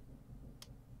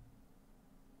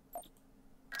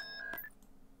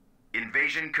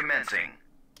 Invasion commencing.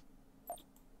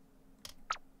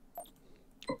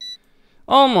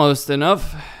 Almost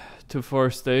enough to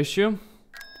force the issue.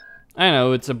 I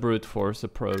know it's a brute force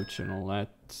approach and all that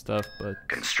stuff, but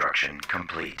Construction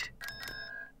complete.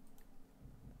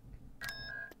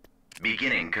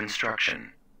 Beginning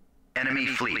construction. Enemy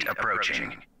fleet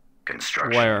approaching.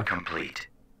 Construction Where? complete.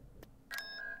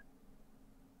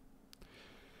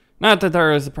 not that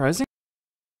that is surprising.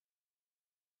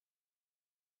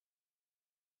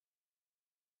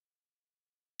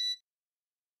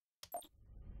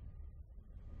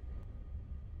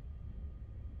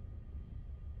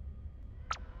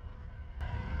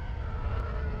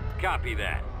 Copy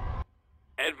that.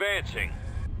 Advancing.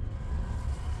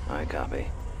 I copy.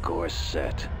 Course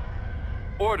set.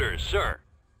 Orders, sir.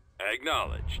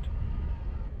 Acknowledged.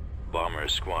 Bomber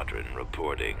squadron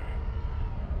reporting.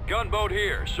 Gunboat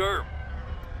here, sir.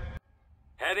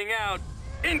 Heading out.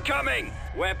 Incoming!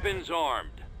 Weapons armed.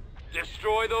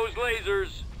 Destroy those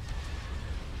lasers.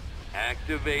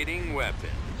 Activating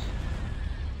weapons.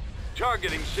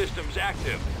 Targeting systems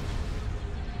active.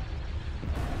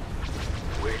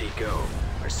 Where'd he go?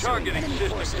 Pursuing Targeting enemy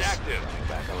systems forces. active.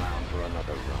 Back around for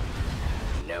another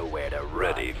run. Nowhere to run.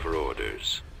 Ready for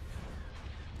orders.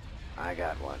 I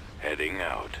got one. Heading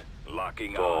out.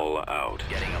 Locking Fall on. out.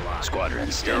 Getting a lock.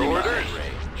 Squadron standing Your by. orders?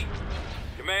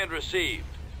 Command received.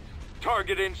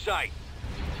 Target in sight.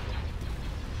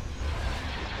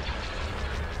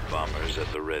 Bombers at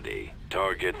the ready.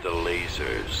 Target the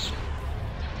lasers.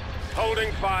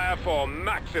 Holding fire for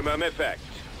maximum effect.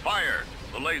 Fire!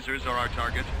 The lasers are our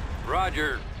target.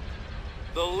 Roger.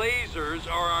 The lasers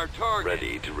are our target.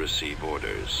 Ready to receive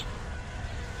orders.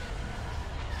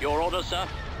 Your orders, sir?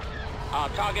 Our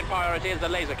target priority is the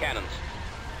laser cannons.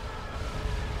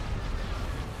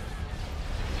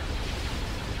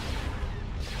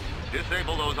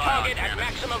 Disable those ion Target at cannons.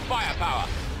 maximum firepower.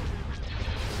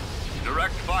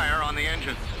 Direct fire on the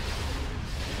engines.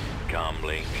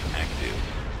 Comlink active.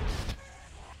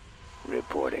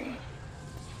 Reporting.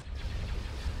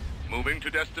 Moving to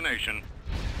destination.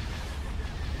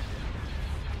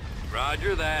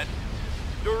 Roger that.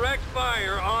 Direct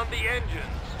fire on the engines.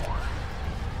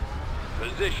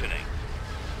 Positioning.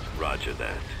 Roger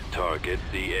that. Target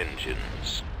the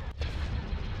engines.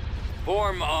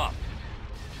 Form up.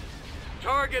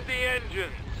 Target the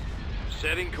engines.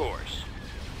 Setting course.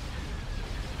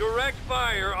 Direct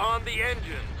fire on the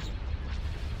engines.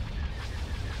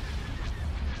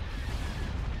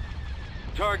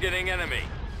 Targeting enemy.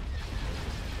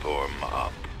 Form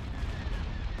up.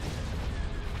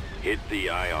 Hit the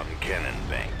ion cannon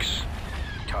banks.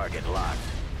 Target locked.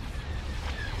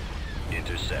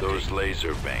 Intercept. Those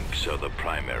laser banks are the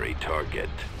primary target.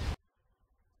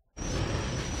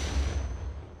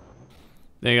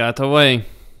 They got away.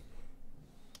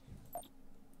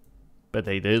 But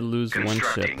they did lose one ship.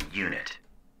 Constructing unit.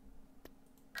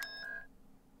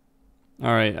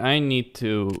 Alright, I need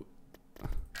to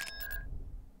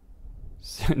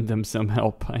send them some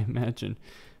help, I imagine.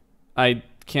 I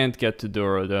can't get to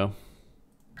Duro though.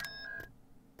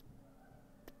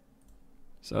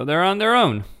 So they're on their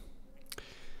own.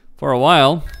 For a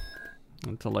while.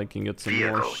 Until I can get some more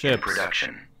Vehicle in ships.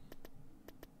 production.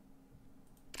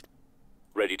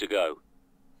 Ready to go.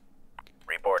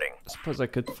 Reporting. I suppose I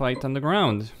could fight on the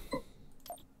ground.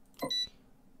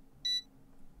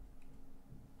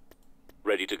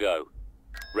 Ready to go.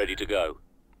 Ready to go.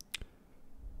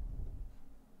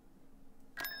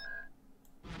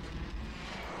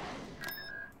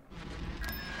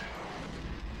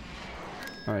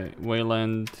 Alright,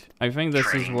 Wayland. I think this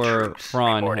is Train where troops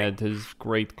Thrawn reporting. had his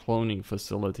great cloning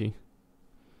facility.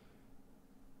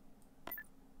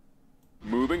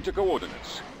 Moving to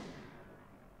coordinates.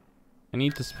 I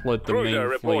need to split the Cruiser main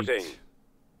reporting. fleet.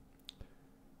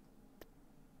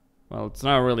 Well, it's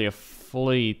not really a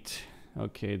fleet.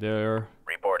 Okay, there.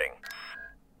 Reporting.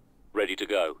 Ready to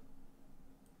go.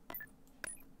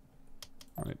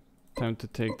 Alright, time to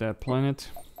take that planet.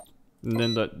 And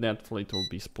then that fleet will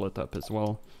be split up as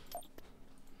well.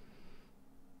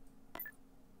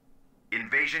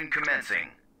 Invasion commencing.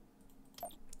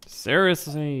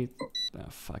 Seriously? Ah,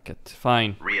 fuck it.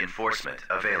 Fine. Reinforcement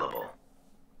available.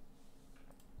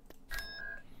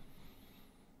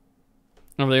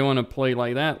 If they want to play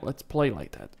like that, let's play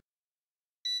like that.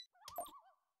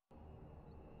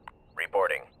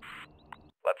 Reporting.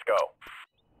 Let's go.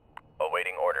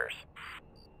 Awaiting orders.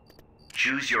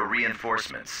 Choose your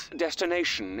reinforcements.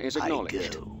 Destination is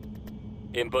acknowledged.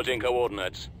 Inputting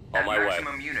coordinates. On At my way.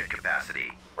 maximum unit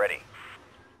capacity. Ready.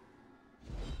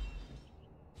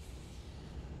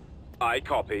 I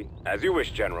copy. As you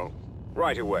wish, General.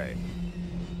 Right away.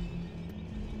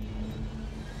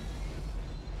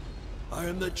 I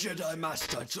am the Jedi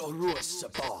Master Jorus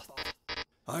Sabath.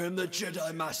 I am the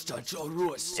Jedi Master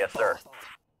Jorus Sabath. Yes, sir.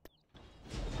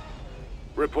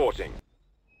 Reporting.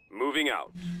 Moving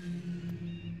out.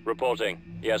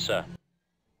 Reporting. Yes, sir.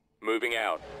 Moving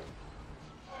out.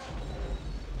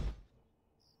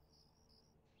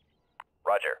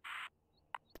 Roger.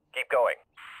 Keep going.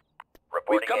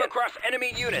 Reporting We've come in. across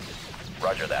enemy units.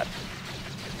 Roger that.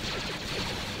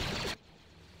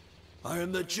 I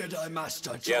am the Jedi Master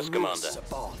Jorus Yes, Commander.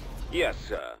 Sabath. Yes,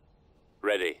 sir.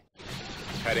 Ready.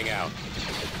 Heading out.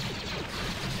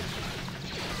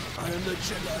 I am the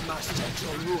Jedi Master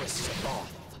Jorus Sabath.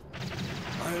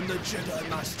 I am the Jedi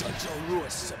Master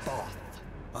Jorus Sabath.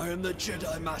 I am the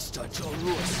Jedi Master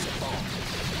Jorus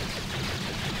Sabath.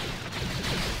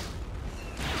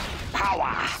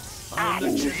 Power! I am the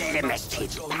Jedi Master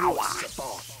Jorus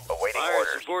Sabath. Awaiting Fire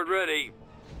orders. support ready.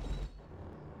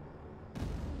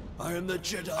 I am the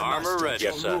Jedi Armor Master ready.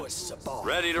 Yes, sir. Jorus Sabath.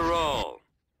 Ready to roll.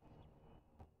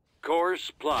 Course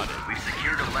plotted. We've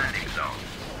secured a landing zone.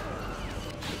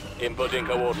 Inputting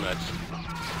coordinates.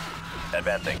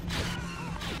 Advancing.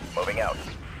 Moving out.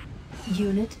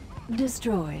 Unit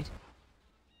destroyed.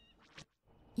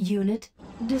 Unit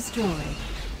destroyed.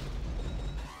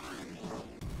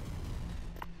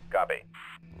 Copy.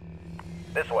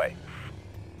 This way.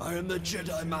 I am the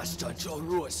Jedi Master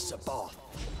Jorus Sabath.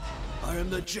 I am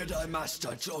the Jedi Master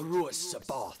Jorus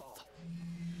Sabath.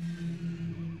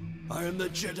 I am the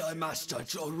Jedi Master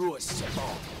Jorus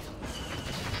Sabath.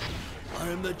 I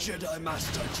am the Jedi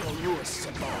Master Jorus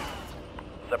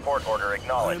Sabath. Support order I am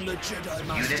acknowledged. the Jedi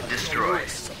Master. Unit destroyed.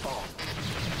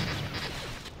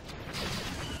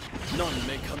 None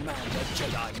may command a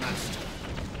Jedi Master.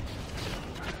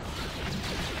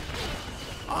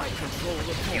 I control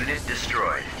the Force. Unit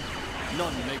destroyed.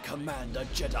 None may command a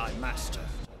Jedi Master.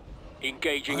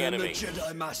 Engaging I am enemy. the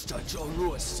Jedi Master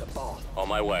Joruus Sabath. On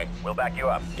my way. We'll back you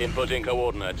up. Inputting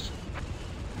coordinates.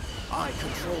 I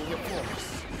control the Force.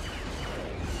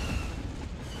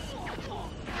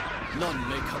 None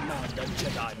may command a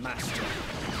Jedi Master.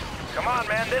 Come on,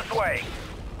 man, this way.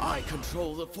 I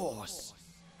control the Force.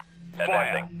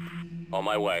 Advancing. On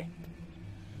my way.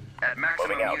 At maximum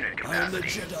Moving out. unit I am the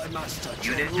capacity. Jedi Master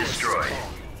Unit Joruus destroyed.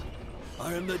 Sabath.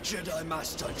 I am the Jedi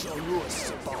Master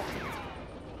Joruus Sabath.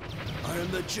 I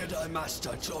am the Jedi Master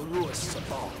Joruus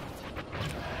Sabath.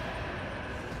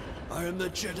 I am the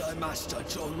Jedi Master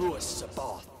Joruus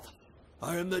Sabath.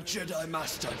 I am the Jedi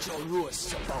Master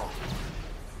Joruus Sabath.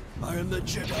 I am the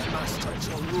Jedi Master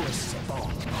Joruus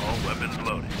Sabath. All weapons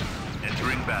loaded.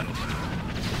 Entering battle.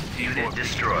 Unit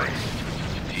destroyed.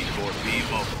 T4B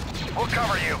mobile. We'll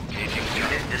cover you.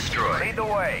 Unit destroyed. Lead the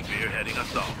way. Spearheading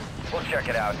assault. We'll check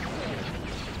it out.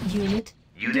 Unit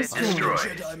Unit destroyed.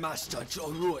 destroyed. Jedi Master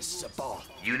Joruus Sabath.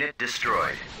 Unit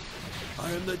destroyed. I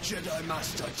am the Jedi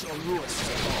Master Joruus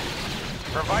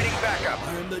Sabath. Providing backup.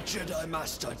 I am the Jedi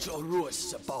Master Joruus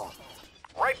Sabath.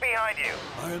 Right behind you.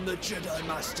 I am the Jedi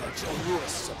Master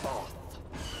Joruus Sabath.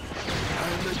 I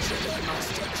am the Jedi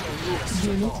Master Joruus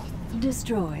Unit Sabath.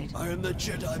 destroyed. I am the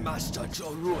Jedi Master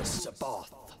Joruus Sabath.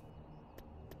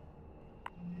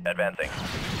 Advancing.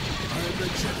 I am the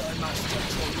Jedi Master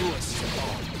Joruus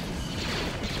Sabath.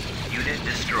 Unit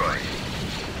destroyed.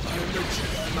 I am the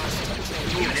Jedi Master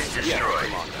Joruus Unit Sabath.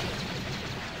 destroyed.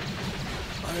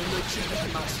 I am the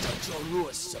Jedi Master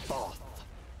Joruus Sabath.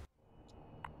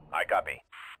 I copy.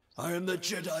 I am the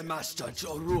Jedi Master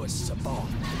Joruus Sabath.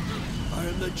 I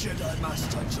am the Jedi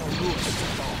Master Joruus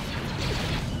Sabath.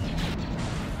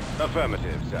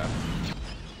 Affirmative, sir.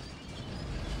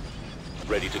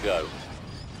 Ready to go.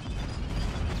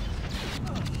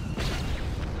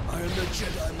 I am the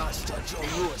Jedi Master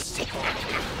Joruus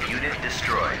Sabath. Unit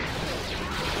destroyed.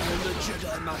 I am the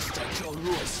Jedi Master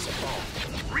Joruus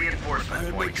Sabath. I Reinforcement am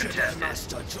the point Jedi contested.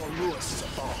 Master Joruus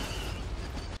Sabath.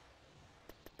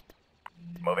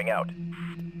 Moving out.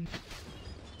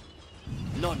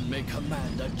 None may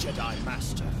command a Jedi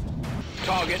Master.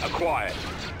 Target acquired.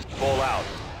 Fall out.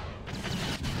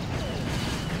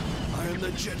 I am the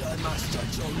Jedi Master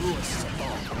Joruus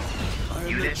Sabath. I am the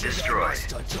Unit Jedi destroyed.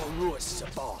 Master Joruus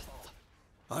Sabath.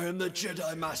 I am the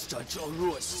Jedi Master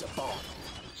Joruus Sabath.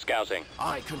 Scouting.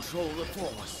 I control the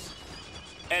Force.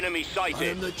 Enemy I sighted.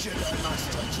 am the Jedi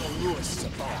Master Joruus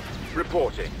Sabath.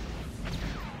 Reporting.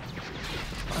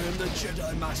 I am the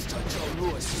Jedi Master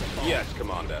Joruus Sabath. Yes,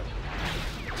 Commander.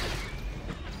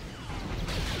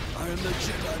 I am the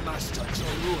Jedi Master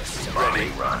Joruus Sabath.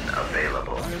 Bombing run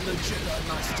available. I am the Jedi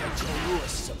Master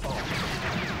Joruus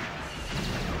Sabath.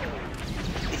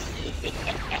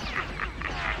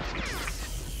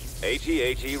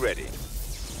 AT-AT ready.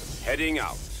 Heading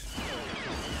out.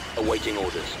 Awaiting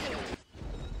orders.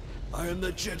 I am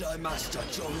the Jedi Master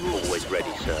Joruus Always ready,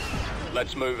 Sabath. sir.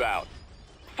 Let's move out.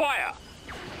 Fire!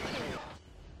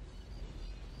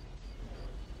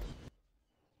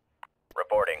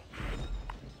 Reporting.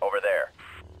 Over there.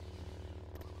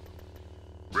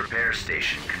 Repair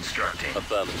station constructing.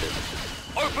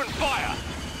 Affirmative. Open fire!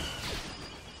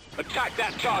 Attack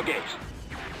that target!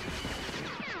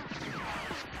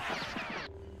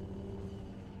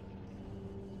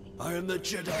 I am the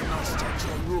Jedi Master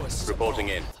Joruus Sabath. Reporting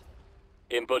in.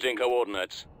 Inputting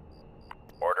coordinates.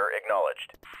 Order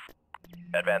acknowledged.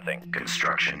 Advancing.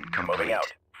 Construction complete. Moving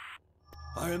out.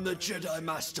 I am the Jedi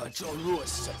Master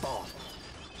Joruus Sabath.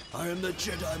 I am the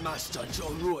Jedi Master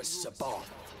Joruus Sabath.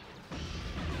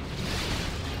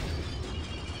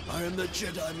 I am the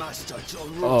Jedi Master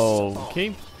Joruus Sabath.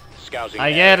 Okay, Scouting.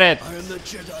 I get area. it. I am the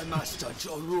Jedi Master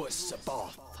Joruus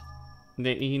Sabath.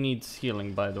 He needs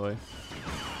healing, by the way.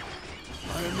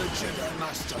 I am the Jedi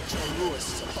Master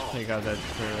Joruus Sabath. Take out that.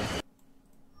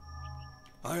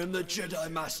 I am the Jedi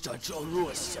Master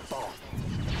Joruus Sabath.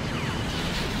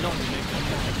 None may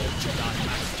command a Jedi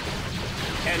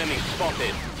Master. Enemy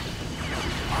spotted.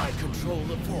 I control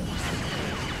the Force.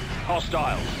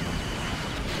 Hostile.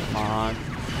 Come on.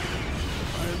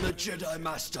 I am the Jedi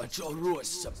Master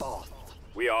Joruus Sabath.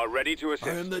 We are ready to I assist.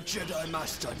 am the Jedi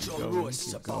Master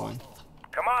Joruus keep going. Sabath.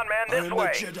 Come on, man, I this am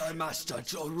way. the Jedi Master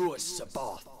Joruus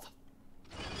Sabath.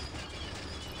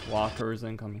 Walkers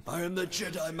incoming. I am the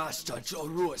Jedi Master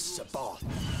Joruus Sabath.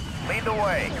 Lead the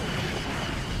way.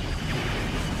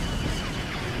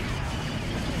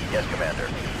 Yes, Commander.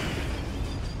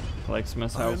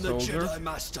 Fleximus I am house the soldier. Jedi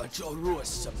Master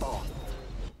Jorus Sabath.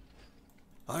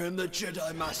 I am the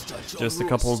Jedi Master Jorus Just a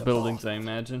couple of Sabath. buildings, I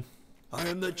imagine. I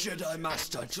am the Jedi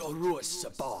Master Jorus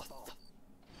Sabath.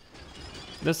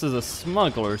 This is a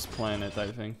smuggler's planet,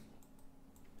 I think.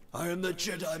 I am the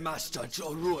Jedi Master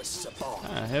Jorus Sabath.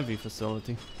 Ah, heavy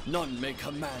facility. None may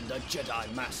command a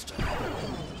Jedi Master.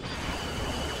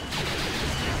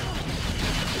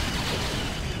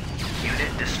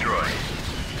 Unit destroyed.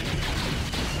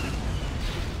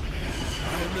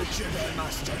 I am the Jedi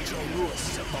Master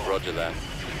Jorus Sabath. Roger that.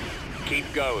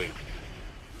 Keep going.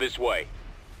 This way.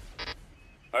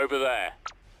 Over there.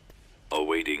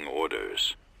 Awaiting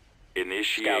orders.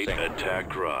 Initiate Scouting.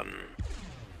 attack run.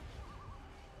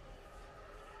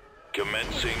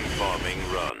 Commencing bombing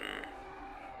run.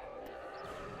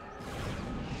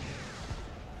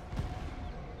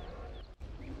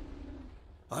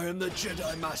 I am the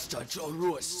Jedi Master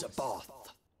Jorus Sabath.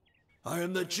 I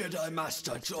am the Jedi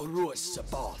Master Jorus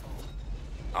Sabath.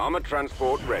 Armor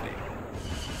transport ready.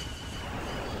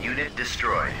 Unit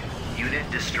destroyed. Unit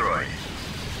destroyed.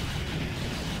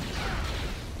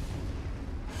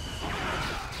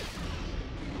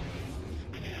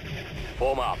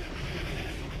 Form up.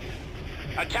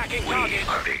 Attacking We target.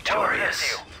 are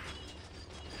victorious.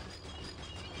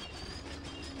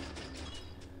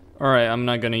 Alright, I'm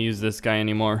not gonna use this guy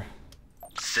anymore.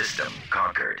 System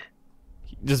conquered.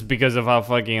 Just because of how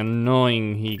fucking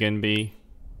annoying he can be.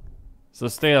 So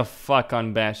stay the fuck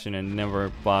on Bastion and never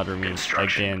bother me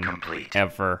Construction again. complete.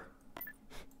 Ever.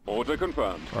 Order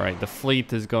confirmed. Alright, the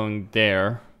fleet is going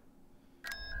there.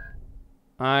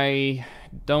 I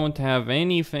don't have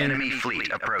anything. Enemy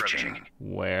fleet approaching.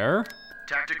 Where?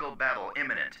 Tactical battle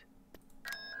imminent.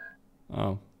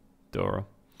 Oh, Dora.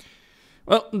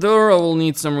 Well, Dora will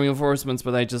need some reinforcements,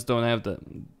 but I just don't have the.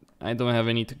 I don't have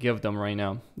any to give them right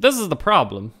now. This is the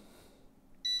problem.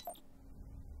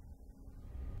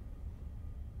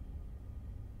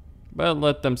 But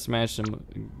let them smash them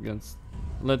against.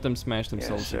 Let them smash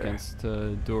themselves sir. against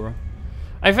Dora.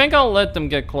 I think I'll let them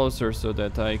get closer so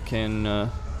that I can.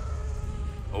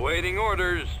 Awaiting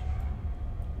orders.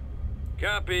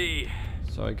 Copy.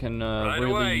 So I can Right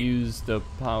really away. use the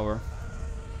power.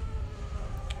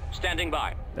 Standing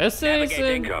by. This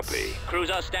Navigating. is Copy.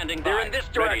 Cruiser standing by. They're in this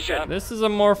Ready, direction. sir. this is a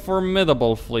more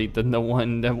formidable fleet than the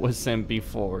one that was sent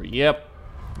before. Yep,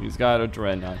 he's got a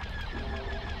dreadnought.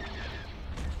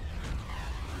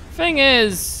 Thing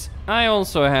is, I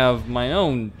also have my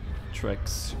own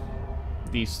tricks.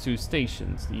 These two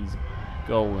stations, these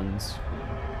golems.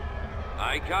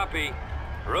 I copy.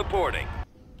 Reporting.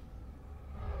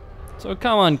 So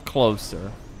come on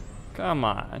closer. Come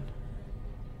on.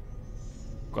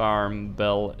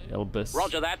 Garmbel Elbis.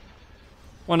 Roger that.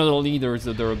 One of the leaders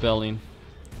of the rebellion.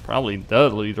 Probably the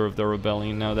leader of the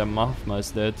rebellion now that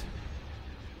Mothma's dead.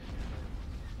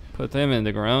 Put him in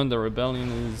the ground. The rebellion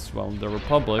is, well, the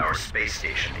Republic. Our space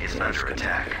station is under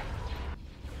attack.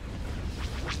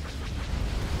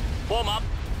 Form up.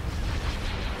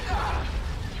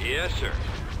 Yes, sir.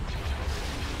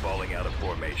 Falling out of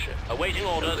formation. Awaiting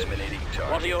orders. Eliminating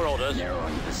target. What are your orders?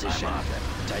 Narrowing position.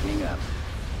 Tightening up.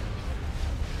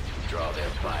 Draw their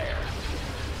fire.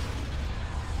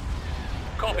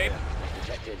 Copy.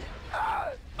 Detected.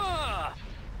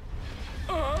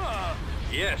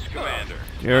 Yes, Commander.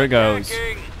 Here it goes.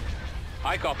 Attacking.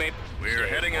 I copy. We're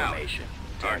heading out. Formation.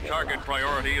 Our target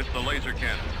priority is the laser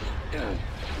cannons.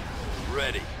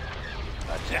 Ready.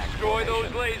 Attack. Destroy those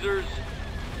formation. lasers.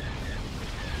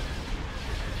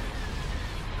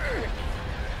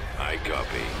 I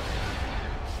copy.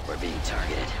 We're being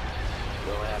targeted.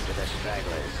 Go after the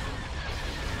stragglers.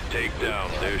 Take down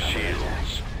their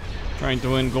shields. Trying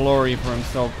to win glory for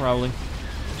himself, probably.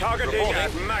 Targeting Reporting.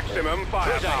 at maximum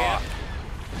Cruiser firepower. here.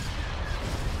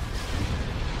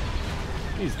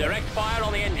 He's dead. Direct fire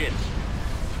on the engines.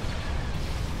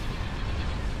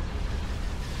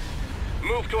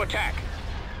 Move to attack.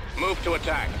 Move to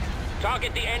attack.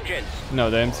 Target the engines. No,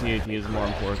 the MC-80 is more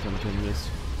important than this.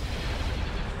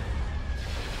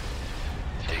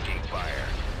 Taking fire.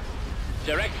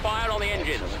 Direct fire on the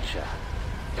engines. Excellent shot.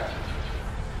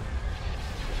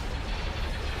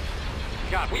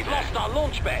 Copy We've that. lost our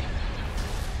launch bay.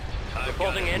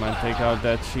 Reporting in. Come on, take out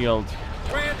that shield.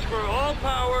 Transfer all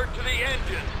power to the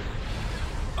engine.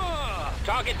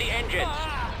 Target the engines.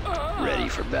 Ready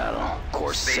for battle.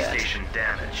 Course Space set. station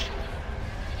damaged.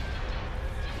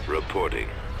 Reporting.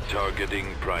 Targeting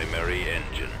primary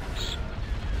engines.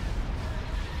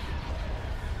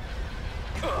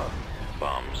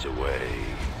 Bombs away.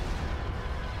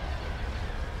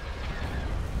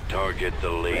 Target the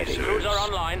Cruiser lasers.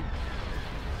 online.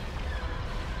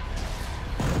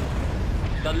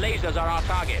 The lasers are our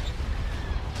target.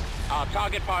 Our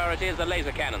target priority is the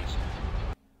laser cannons.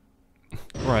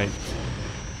 Right.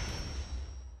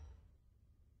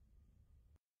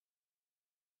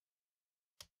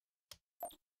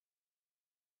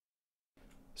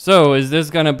 So, is this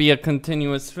gonna be a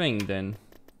continuous thing then?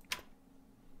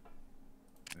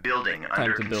 Building Time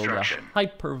under to build a construction.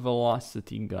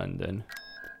 hypervelocity gun then.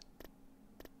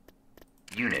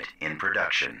 Unit in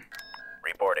production.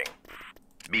 Reporting.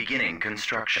 Beginning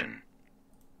construction.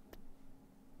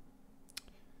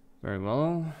 Very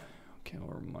well. Okay,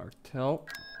 or Martel.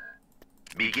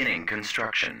 Beginning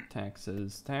construction.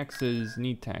 Taxes, taxes,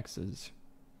 need taxes.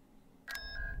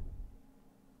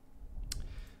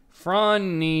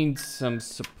 Thrawn needs some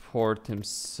support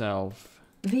himself.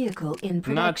 Vehicle in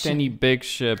production. Not any big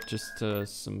ship, just a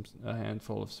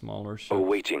handful of smaller ships.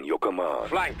 Awaiting your command.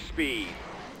 Flank speed.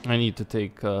 I need to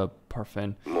take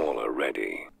Parfin Mauler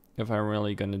ready. if I'm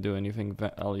really gonna do anything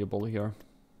valuable here.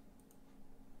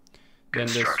 Then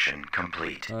Construction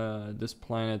complete. this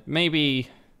planet, maybe.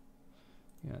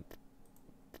 Yeah.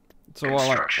 So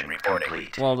Construction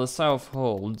complete. while the South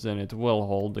holds, and it will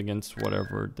hold against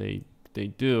whatever they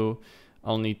do,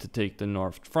 I'll need to take the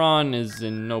North. Thrawn is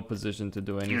in no position to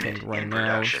do anything Unit right in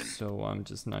now, production. so I'm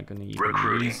just not gonna even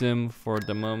Recruiting. use him for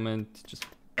the moment. Just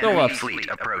build Enemy up, fleet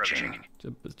approaching.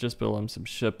 just build him some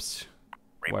ships.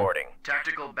 Reporting.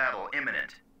 Tactical battle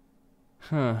imminent.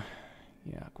 Huh.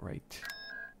 Yeah, great.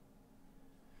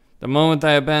 The moment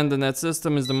I abandon that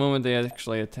system is the moment they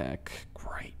actually attack.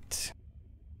 Great.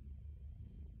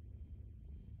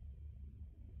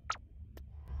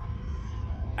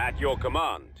 At your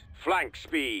command. Flank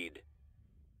speed.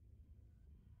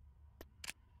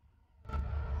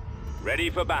 Ready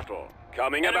for battle.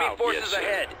 Coming Enemy about. forces yes, sir.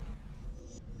 ahead.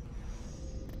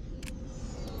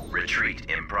 Retreat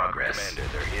in progress.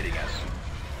 Commander, they're hitting us.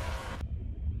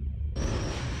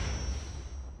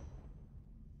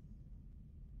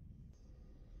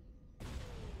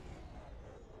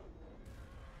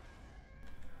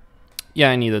 Yeah,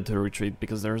 I needed to retreat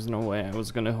because there's no way I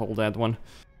was gonna hold that one.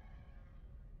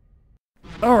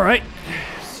 Alright,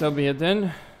 so be it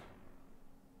then.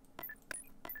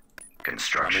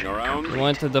 Construction Coming around. complete. You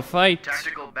wanted the fight?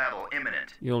 Tactical battle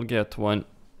imminent. You'll get one.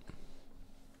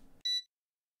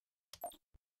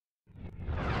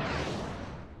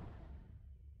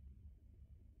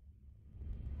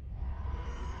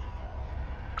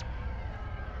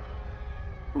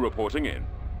 Reporting in.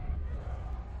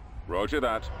 Roger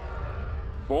that.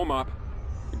 Form up.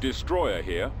 Destroyer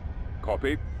here.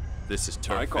 Copy. This is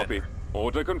I copy.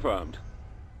 Order confirmed.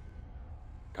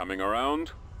 Coming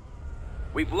around.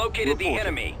 We've located the Reporting.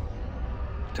 enemy.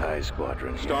 TIE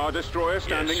squadron. here. Star Destroyer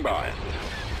standing Yes, by. Commander.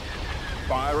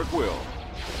 Fire at will.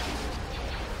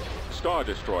 Star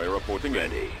Destroyer reporting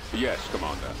Ready. in. Yes,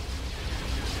 Commander.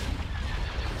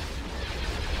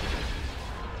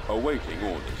 Awaiting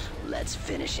orders. Let's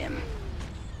finish him.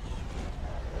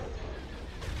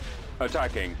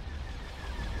 Attacking.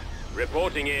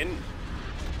 Reporting in.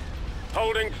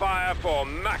 Holding fire for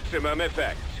maximum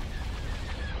effect.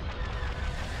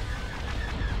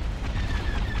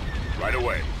 Right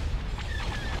away.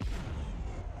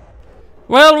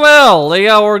 Well,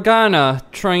 Leia Organa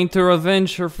trying to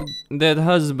revenge her dead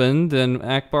husband and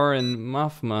Akbar and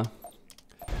Mafma.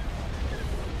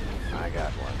 I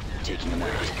got one. Taking him out.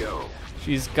 Let's go.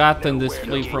 She's gotten this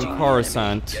fleet from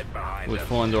Coruscant with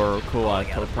Fondor or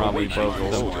Kuat, or probably both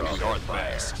of them.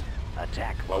 Northwest.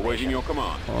 Attack. While waiting your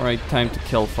command. Alright, time to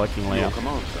kill fucking Your Leia.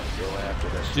 command, sir. Go after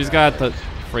the She's got the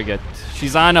frigate.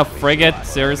 She's on a frigate?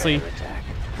 Seriously? attack.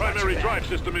 Primary drive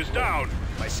system is down.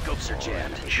 My scopes are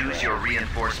jammed. Choose your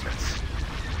reinforcements.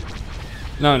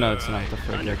 No, it's not the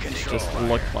frigate. It just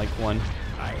looked like one.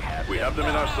 I have We have them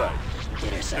in our sights.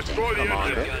 intercepting. Destroy the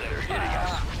Commander. engine.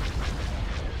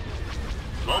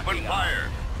 Open fire.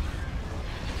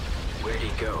 Where'd he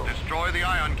go? Destroy the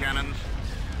ion cannons.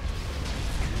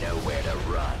 Nowhere to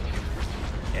run.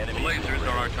 Enemy Lasers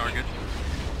are our target.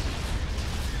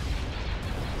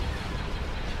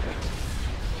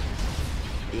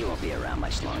 He won't be around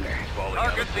much longer.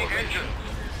 Target the engine.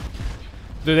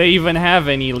 Do they even have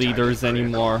any leaders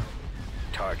anymore?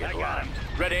 Target locked.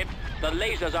 Ready. The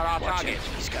lasers are our target.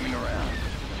 He's coming around.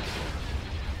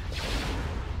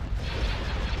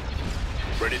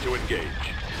 Ready to engage.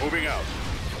 Moving out.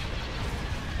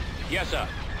 Yes, sir.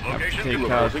 Location Take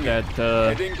out reporting. that,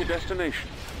 Heading to destination.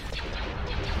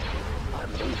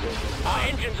 Our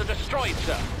engines are destroyed,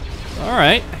 sir.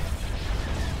 Alright.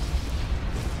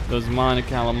 Those Mon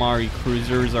Calamari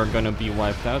cruisers are gonna be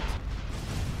wiped out.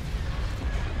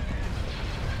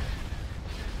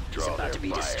 It's about to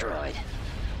be destroyed.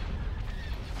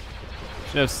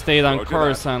 Should have stayed on Roger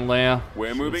Coruscant, Leia. We're Should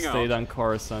have moving stayed out. on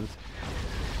Coruscant.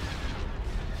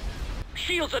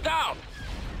 Shields are down!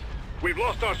 We've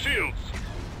lost our shields.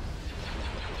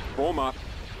 Form up.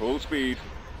 Full speed.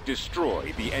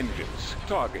 Destroy the engines.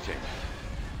 Targeting.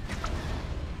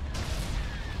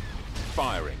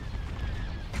 Firing.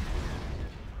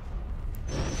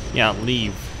 Yeah,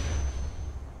 leave.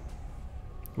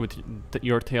 With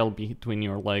your tail between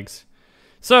your legs.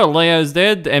 So, Leia is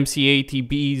dead,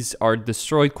 MC-80Bs are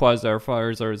destroyed,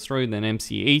 Quasar-Fires are destroyed, and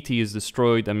MC-80 is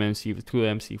destroyed, and MC-2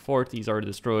 MC-40s are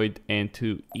destroyed, and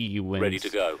 2 E-Wings. Ready to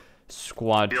go.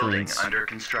 Squadrons. Building under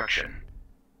construction.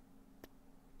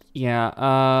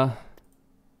 Yeah,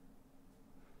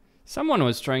 someone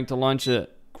was trying to launch a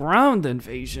ground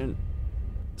invasion.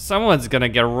 Someone's gonna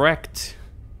get wrecked.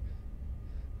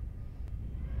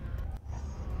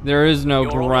 There is no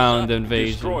ground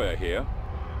invasion. Destroyer here.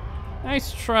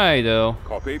 Nice try, though.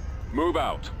 Copy. Move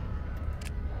out.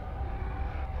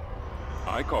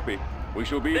 I copy. We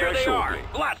shall be There there they are! shortly.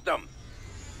 Blast them!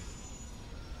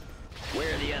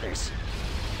 Where are the others?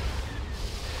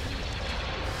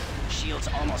 Shield's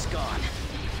almost gone.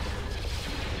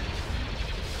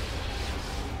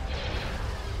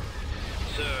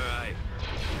 Sir,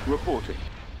 Reporting.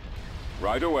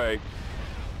 Right away.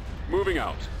 Moving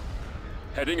out.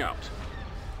 Heading out.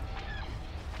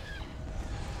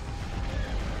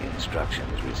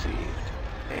 Instructions received.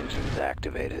 Engines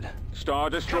activated. Star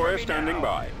Destroyer standing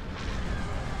by.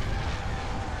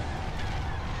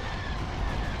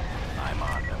 I'm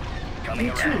on them. Coming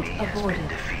Retreat around. Has been aborted.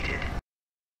 defeated.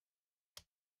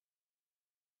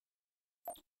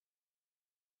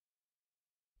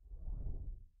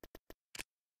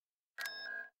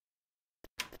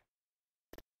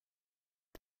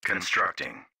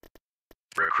 Constructing.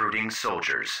 Recruiting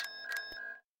soldiers.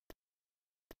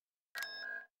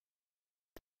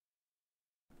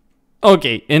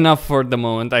 Okay, enough for the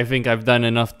moment. I think I've done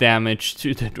enough damage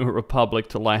to the New Republic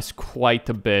to last quite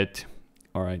a bit.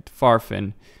 Alright,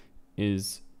 Farfin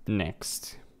is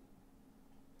next.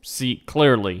 See,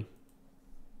 clearly.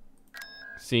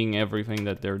 Seeing everything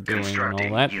that they're doing and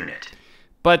Constructing all that. unit.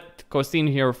 But Costin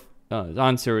here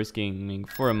on Serious Gaming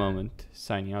for a moment.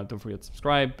 Signing out. Don't forget to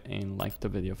subscribe and like the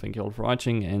video. Thank you all for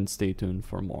watching and stay tuned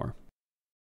for more.